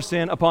our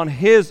sin upon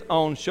His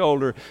own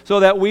shoulder so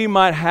that we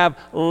might have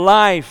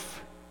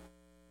life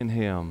in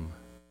Him.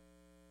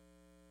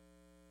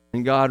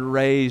 And God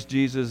raised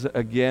Jesus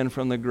again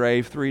from the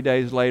grave 3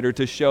 days later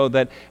to show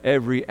that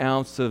every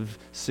ounce of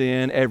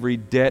sin, every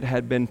debt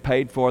had been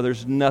paid for.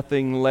 There's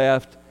nothing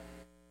left,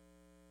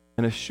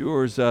 and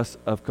assures us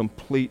of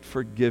complete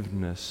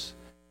forgiveness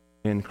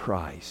in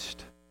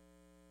Christ.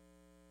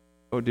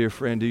 Oh, dear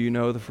friend, do you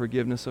know the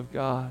forgiveness of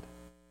God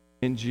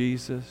in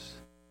Jesus?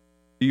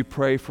 Do you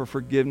pray for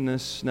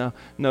forgiveness? Now,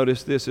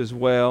 notice this as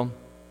well.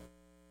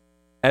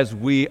 As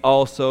we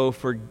also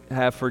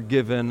have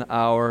forgiven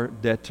our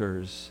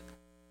debtors.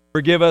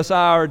 Forgive us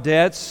our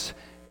debts,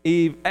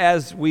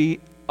 as we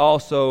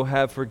also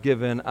have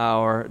forgiven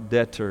our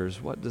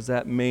debtors. What does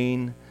that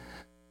mean?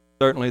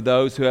 Certainly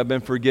those who have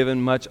been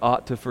forgiven much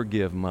ought to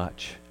forgive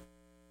much.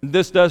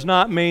 This does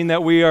not mean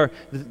that we are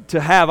to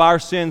have our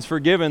sins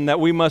forgiven, that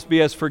we must be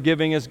as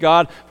forgiving as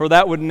God, for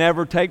that would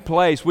never take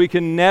place. We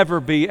can never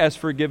be as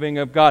forgiving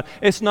of God.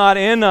 It's not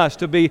in us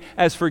to be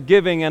as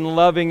forgiving and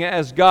loving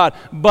as God.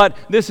 But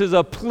this is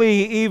a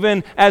plea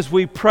even as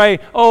we pray,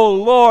 oh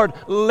Lord,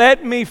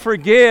 let me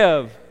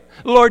forgive.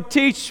 Lord,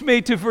 teach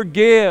me to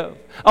forgive.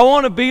 I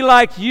want to be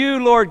like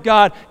you, Lord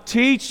God.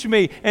 Teach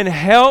me and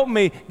help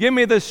me. Give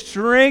me the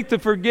strength to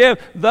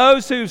forgive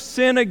those who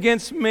sin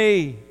against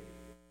me.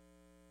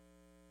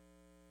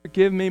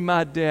 Forgive me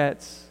my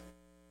debts.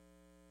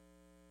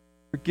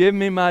 Forgive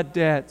me my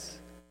debts.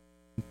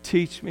 And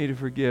teach me to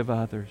forgive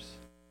others.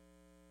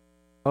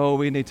 Oh,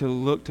 we need to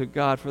look to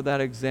God for that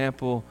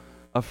example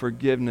of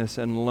forgiveness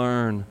and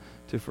learn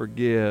to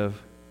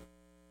forgive.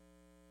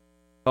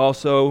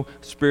 Also,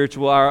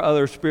 our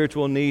other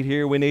spiritual need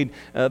here, we need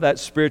that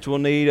spiritual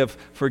need of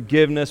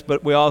forgiveness,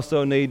 but we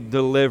also need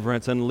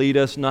deliverance. And lead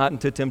us not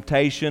into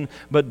temptation,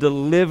 but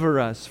deliver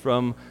us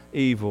from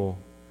evil.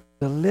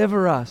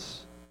 Deliver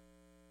us.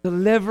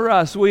 Deliver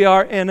us. We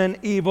are in an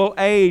evil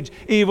age.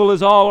 Evil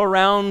is all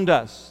around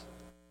us.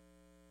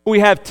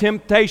 We have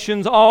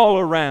temptations all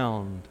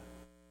around.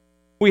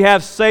 We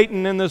have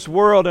Satan in this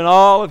world and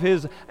all of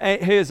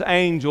his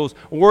angels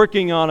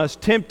working on us,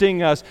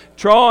 tempting us,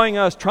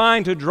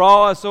 trying to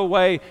draw us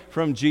away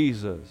from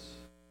Jesus.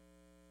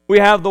 We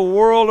have the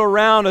world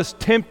around us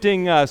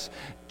tempting us,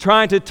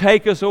 trying to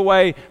take us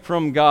away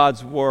from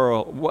God's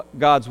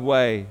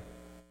way.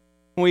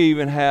 We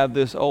even have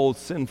this old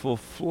sinful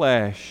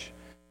flesh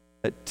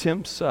that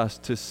tempts us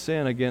to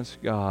sin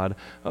against God.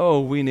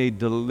 Oh, we need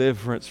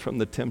deliverance from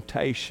the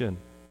temptation.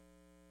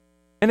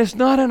 And it's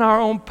not in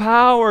our own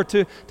power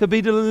to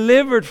be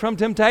delivered from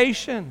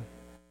temptation.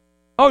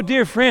 Oh,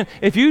 dear friend,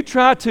 if you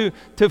try to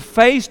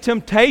face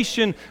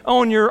temptation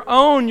on your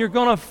own, you're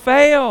going to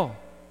fail.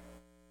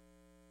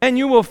 And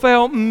you will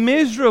fail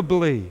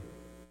miserably.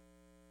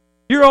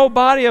 Your old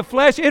body of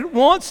flesh, it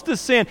wants to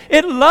sin.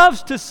 It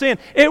loves to sin.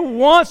 It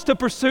wants to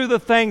pursue the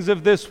things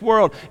of this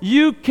world.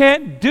 You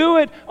can't do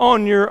it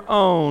on your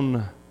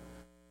own.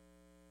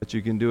 But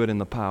you can do it in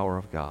the power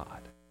of God.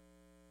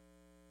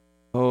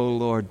 Oh,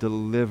 Lord,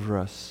 deliver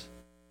us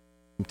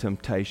from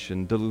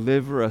temptation.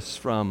 Deliver us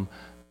from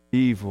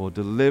evil.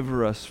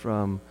 Deliver us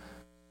from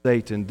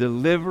Satan.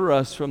 Deliver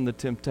us from the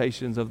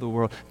temptations of the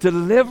world.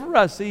 Deliver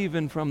us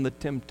even from the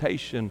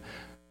temptation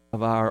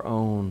of our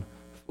own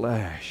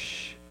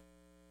flesh.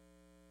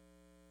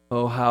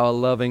 Oh, how a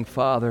loving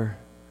Father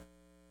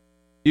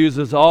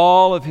uses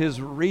all of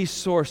His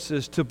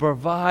resources to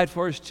provide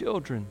for His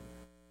children.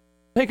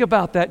 Think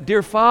about that,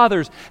 dear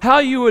fathers, how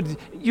you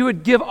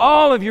would give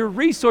all of your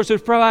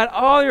resources, provide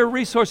all your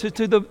resources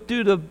to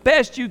do the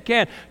best you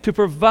can to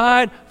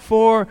provide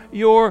for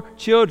your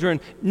children.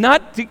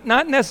 Not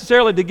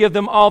necessarily to give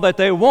them all that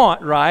they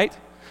want, right?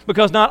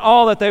 Because not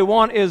all that they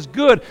want is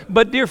good.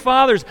 But dear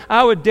fathers,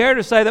 I would dare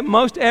to say that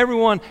most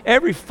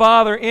every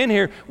father in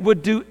here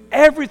would do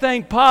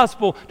everything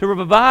possible to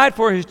provide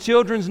for his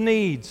children's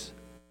needs.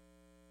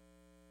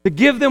 To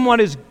give them what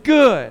is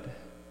good.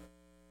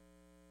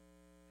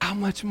 How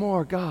much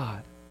more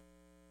God?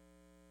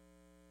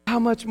 How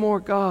much more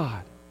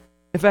God?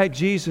 In fact,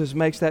 Jesus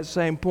makes that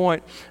same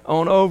point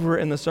over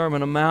in the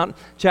Sermon on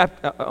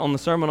the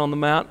Sermon on the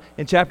Mount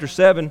in chapter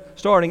 7,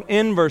 starting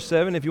in verse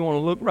 7. If you want to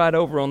look right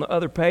over on the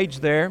other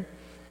page there,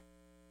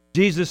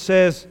 Jesus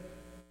says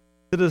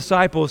to the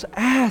disciples,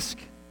 "Ask,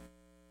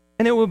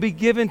 and it will be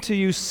given to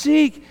you.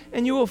 Seek,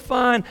 and you will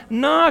find.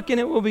 Knock, and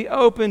it will be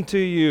open to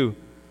you.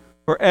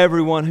 For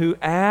everyone who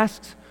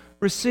asks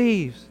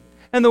receives,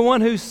 and the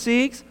one who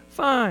seeks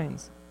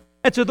finds.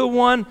 And to the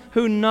one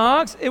who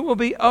knocks, it will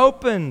be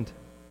opened.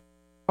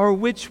 Or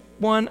which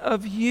one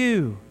of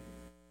you,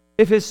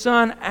 if his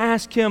son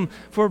asks him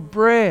for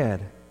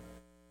bread,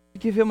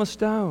 give him a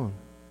stone?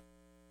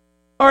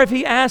 Or if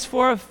he asks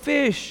for a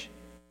fish,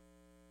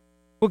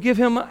 will give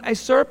him a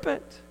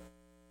serpent?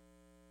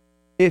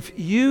 If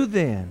you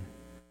then,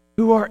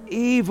 who are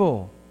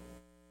evil,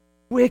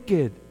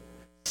 wicked,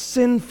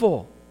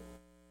 sinful,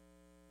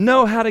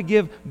 know how to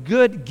give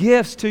good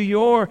gifts to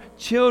your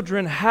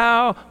children,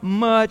 how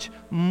much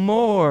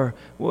more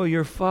will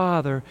your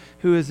Father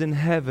who is in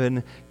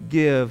heaven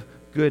give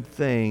good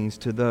things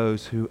to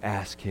those who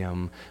ask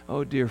Him?"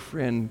 Oh, dear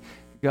friend,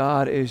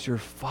 God is your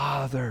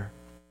Father.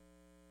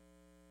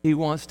 He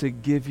wants to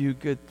give you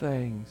good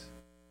things.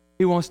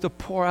 He wants to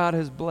pour out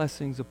His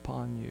blessings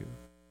upon you.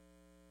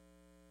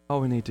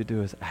 All we need to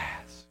do is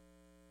ask.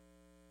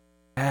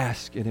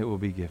 Ask, and it will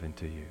be given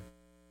to you.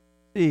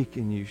 Seek,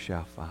 and you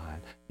shall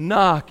find.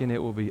 Knock, and it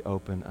will be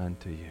open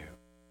unto you.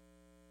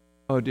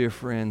 Oh, dear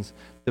friends,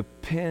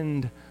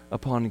 depend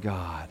upon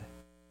God.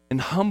 In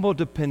humble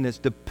dependence,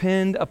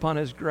 depend upon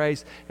His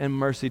grace and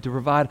mercy to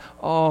provide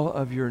all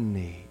of your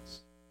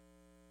needs.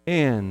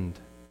 And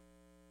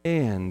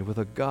with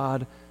a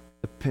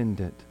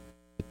God-dependent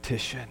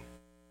petition,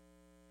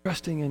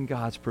 trusting in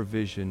God's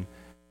provision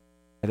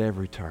at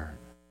every turn.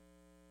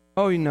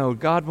 Oh, you know,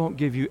 God won't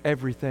give you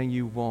everything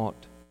you want.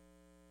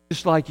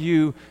 Just like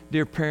you,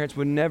 dear parents,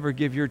 would never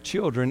give your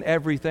children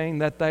everything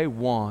that they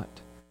want.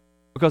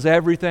 Because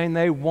everything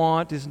they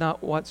want is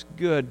not what's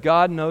good.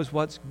 God knows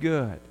what's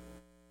good.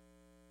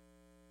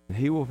 And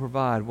He will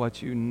provide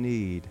what you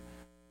need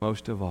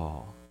most of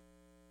all.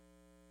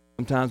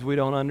 Sometimes we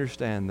don't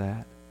understand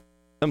that.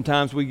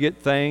 Sometimes we get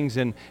things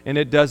and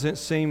it doesn't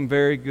seem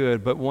very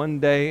good. But one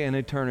day in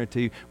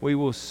eternity, we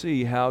will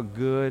see how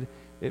good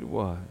it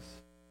was.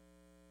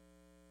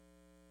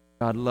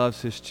 God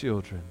loves His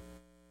children.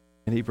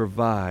 And He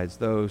provides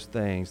those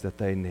things that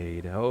they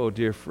need. Oh,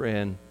 dear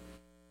friend,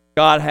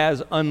 God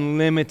has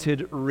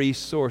unlimited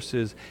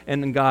resources,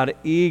 and God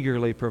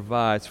eagerly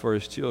provides for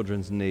His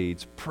children's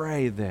needs.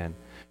 Pray then.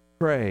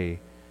 Pray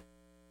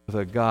with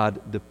a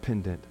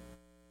God-dependent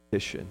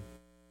petition.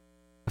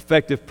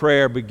 Effective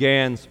prayer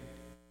begins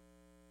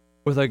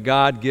with a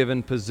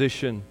God-given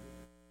position.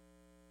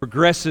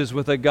 progresses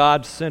with a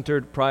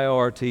God-centered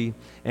priority,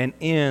 and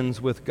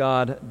ends with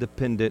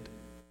God-dependent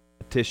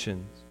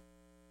petitions.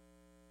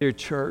 Dear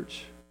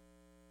church,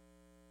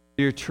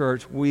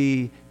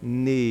 we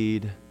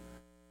need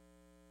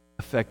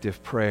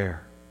effective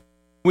prayer.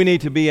 We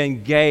need to be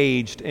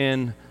engaged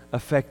in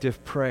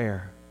effective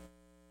prayer.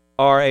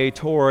 R.A.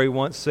 Torrey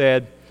once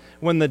said,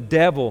 when the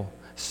devil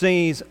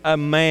sees a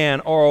man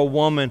or a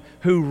woman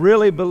who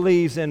really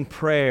believes in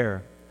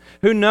prayer,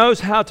 who knows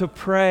how to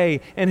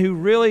pray and who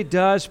really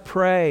does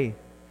pray,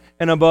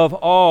 and above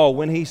all,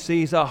 when he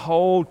sees a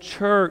whole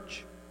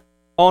church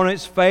on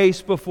its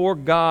face before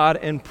God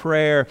in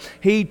prayer,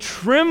 he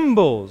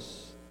trembles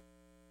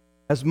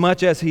as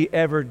much as he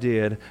ever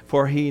did,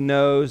 for he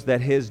knows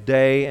that his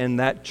day in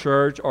that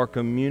church or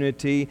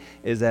community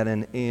is at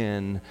an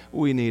end.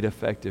 We need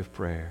effective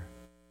prayer.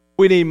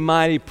 We need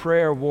mighty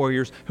prayer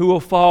warriors who will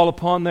fall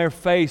upon their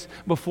face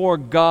before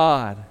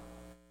God,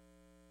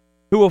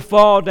 who will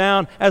fall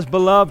down as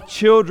beloved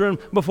children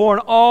before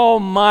an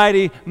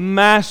almighty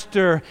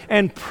master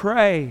and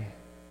pray.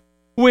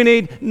 We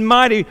need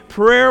mighty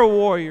prayer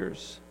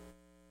warriors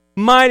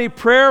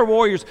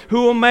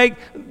who will make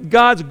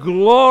God's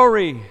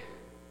glory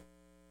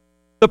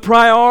the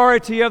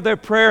priority of their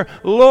prayer.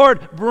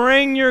 Lord,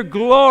 bring your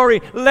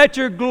glory. Let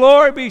your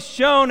glory be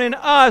shown in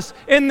us,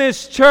 in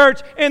this church,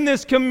 in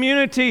this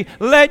community.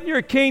 Let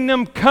your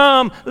kingdom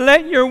come.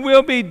 Let your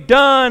will be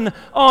done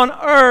on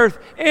earth,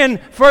 in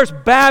First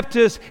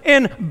Baptist,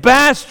 in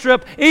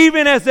Bastrop,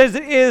 even as it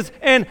is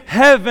in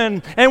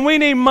heaven. And we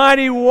need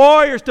mighty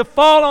warriors to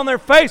fall on their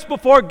face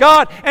before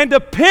God and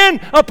depend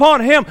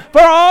upon Him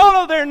for all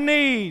of their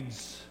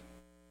needs.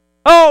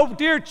 Oh,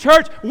 dear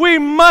church, we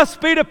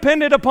must be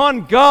dependent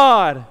upon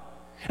God.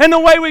 And the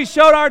way we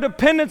showed our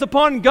dependence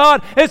upon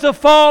God is to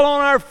fall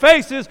on our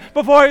faces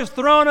before His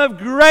throne of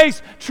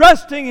grace,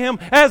 trusting Him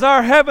as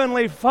our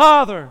Heavenly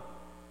Father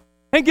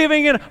and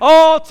giving it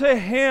all to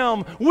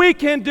Him. We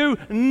can do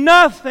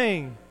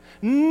nothing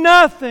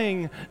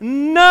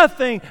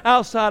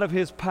outside of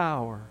His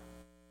power.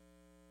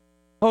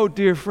 Oh,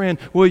 dear friend,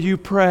 will you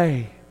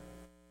pray?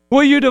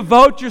 Will you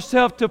devote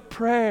yourself to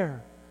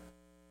prayer?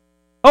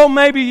 Oh,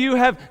 maybe you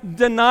have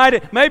denied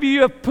it. Maybe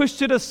you have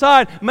pushed it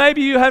aside.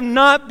 Maybe you have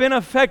not been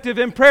effective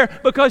in prayer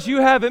because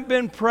you haven't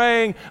been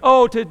praying.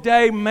 Oh,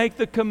 today make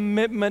the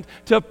commitment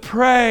to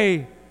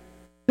pray,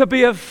 to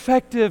be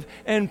effective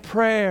in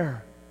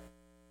prayer.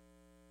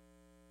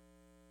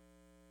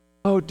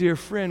 Oh, dear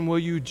friend, will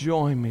you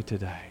join me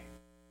today?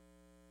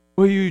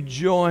 Will you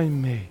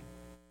join me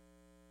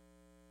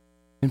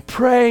in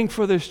praying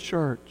for this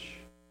church?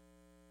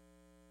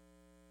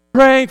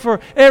 Praying for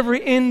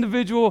every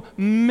individual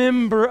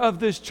member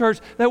of this church,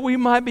 that we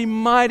might be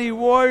mighty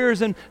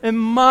warriors and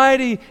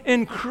mighty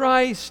in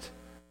Christ.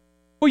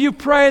 Will you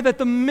pray that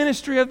the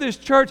ministry of this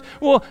church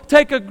will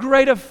take a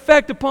great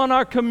effect upon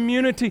our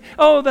community?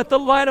 Oh, that the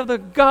light of the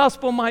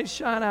gospel might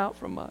shine out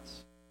from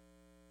us.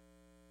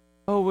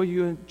 Oh, will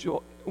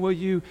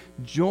you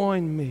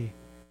join me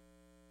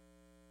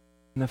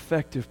in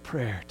effective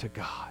prayer to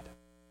God?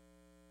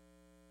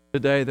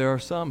 Today there are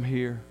some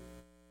here,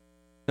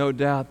 no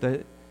doubt,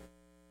 that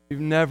you've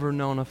never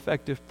known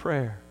effective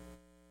prayer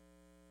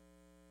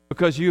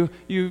because you've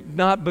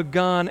not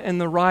begun in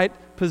the right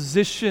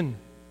position.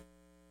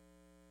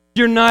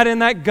 You're not in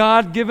that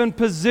God-given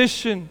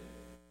position.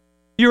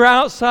 You're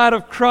outside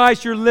of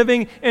Christ. You're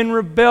living in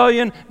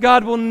rebellion.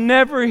 God will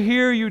never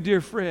hear you,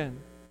 dear friend.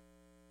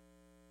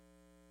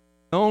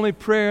 The only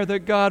prayer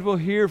that God will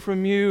hear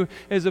from you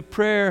is a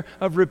prayer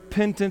of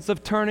repentance,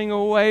 of turning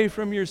away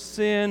from your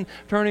sin,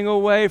 turning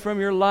away from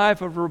your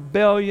life of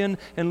rebellion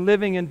and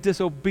living in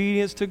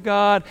disobedience to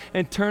God,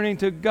 and turning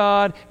to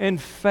God in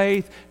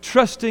faith,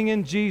 trusting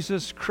in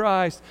Jesus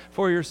Christ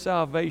for your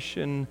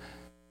salvation.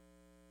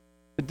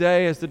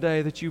 Today is the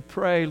day that you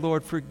pray,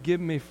 Lord,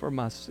 forgive me for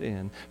my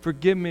sin.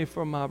 Forgive me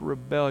for my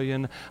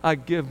rebellion. I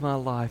give my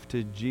life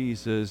to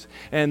Jesus.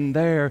 And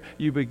there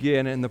you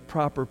begin in the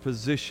proper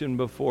position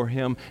before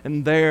Him.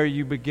 And there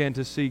you begin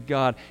to see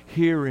God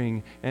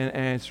hearing and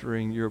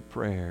answering your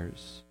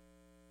prayers.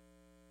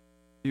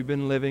 You've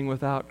been living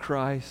without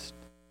Christ.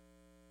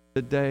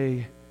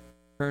 Today,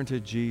 turn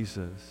to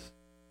Jesus.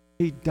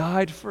 He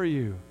died for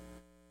you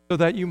so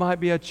that you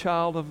might be a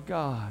child of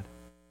God.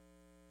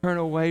 Turn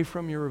away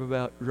from your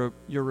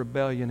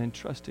rebellion and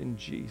trust in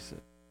Jesus.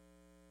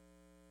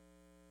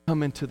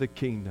 Come into the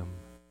kingdom.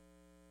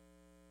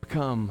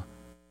 Become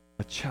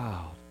a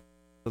child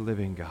of the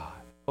living God.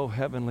 Oh,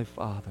 Heavenly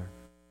Father,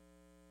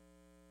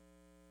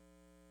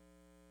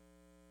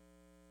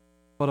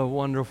 what a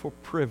wonderful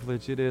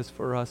privilege it is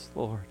for us,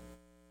 Lord,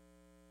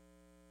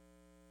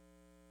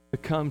 to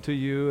come to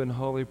you in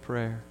holy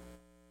prayer,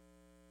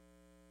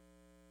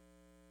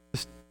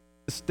 to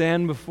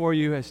stand before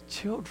you as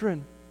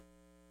children.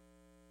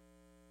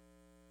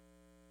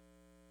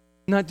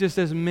 Not just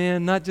as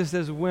men, not just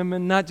as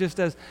women, not just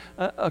as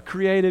a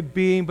created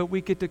being, but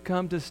we get to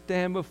come to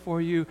stand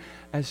before you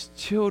as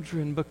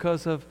children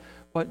because of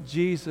what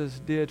Jesus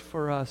did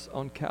for us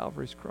on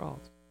Calvary's cross.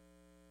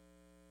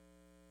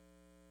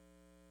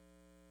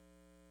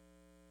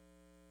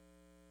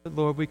 But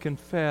Lord, we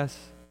confess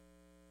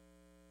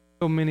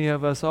so many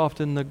of us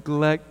often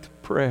neglect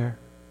prayer.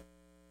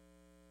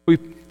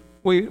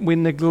 We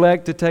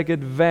neglect to take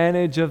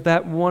advantage of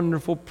that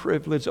wonderful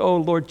privilege. Oh,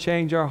 Lord,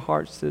 change our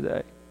hearts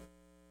today.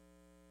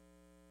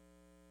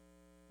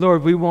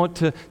 Lord, we want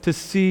to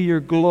see your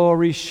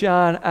glory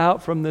shine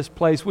out from this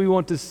place. We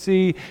want to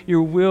see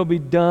your will be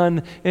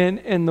done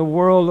in the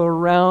world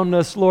around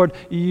us. Lord,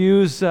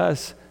 use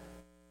us.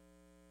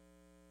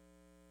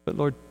 But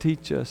Lord,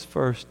 teach us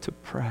first to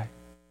pray.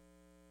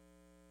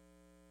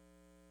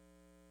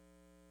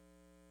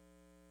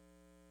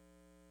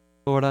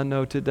 Lord, I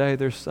know today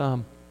there's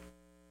some.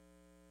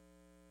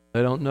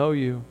 They don't know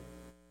you.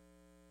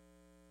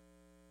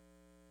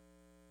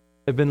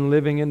 They've been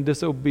living in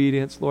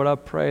disobedience. Lord, I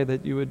pray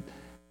that you would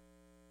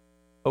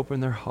open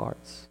their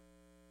hearts.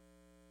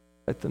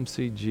 Let them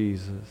see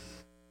Jesus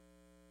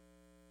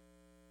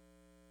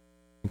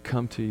and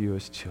come to you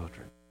as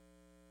children.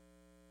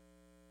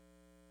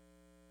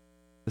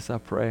 This I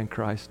pray in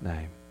Christ's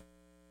name.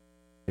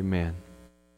 Amen.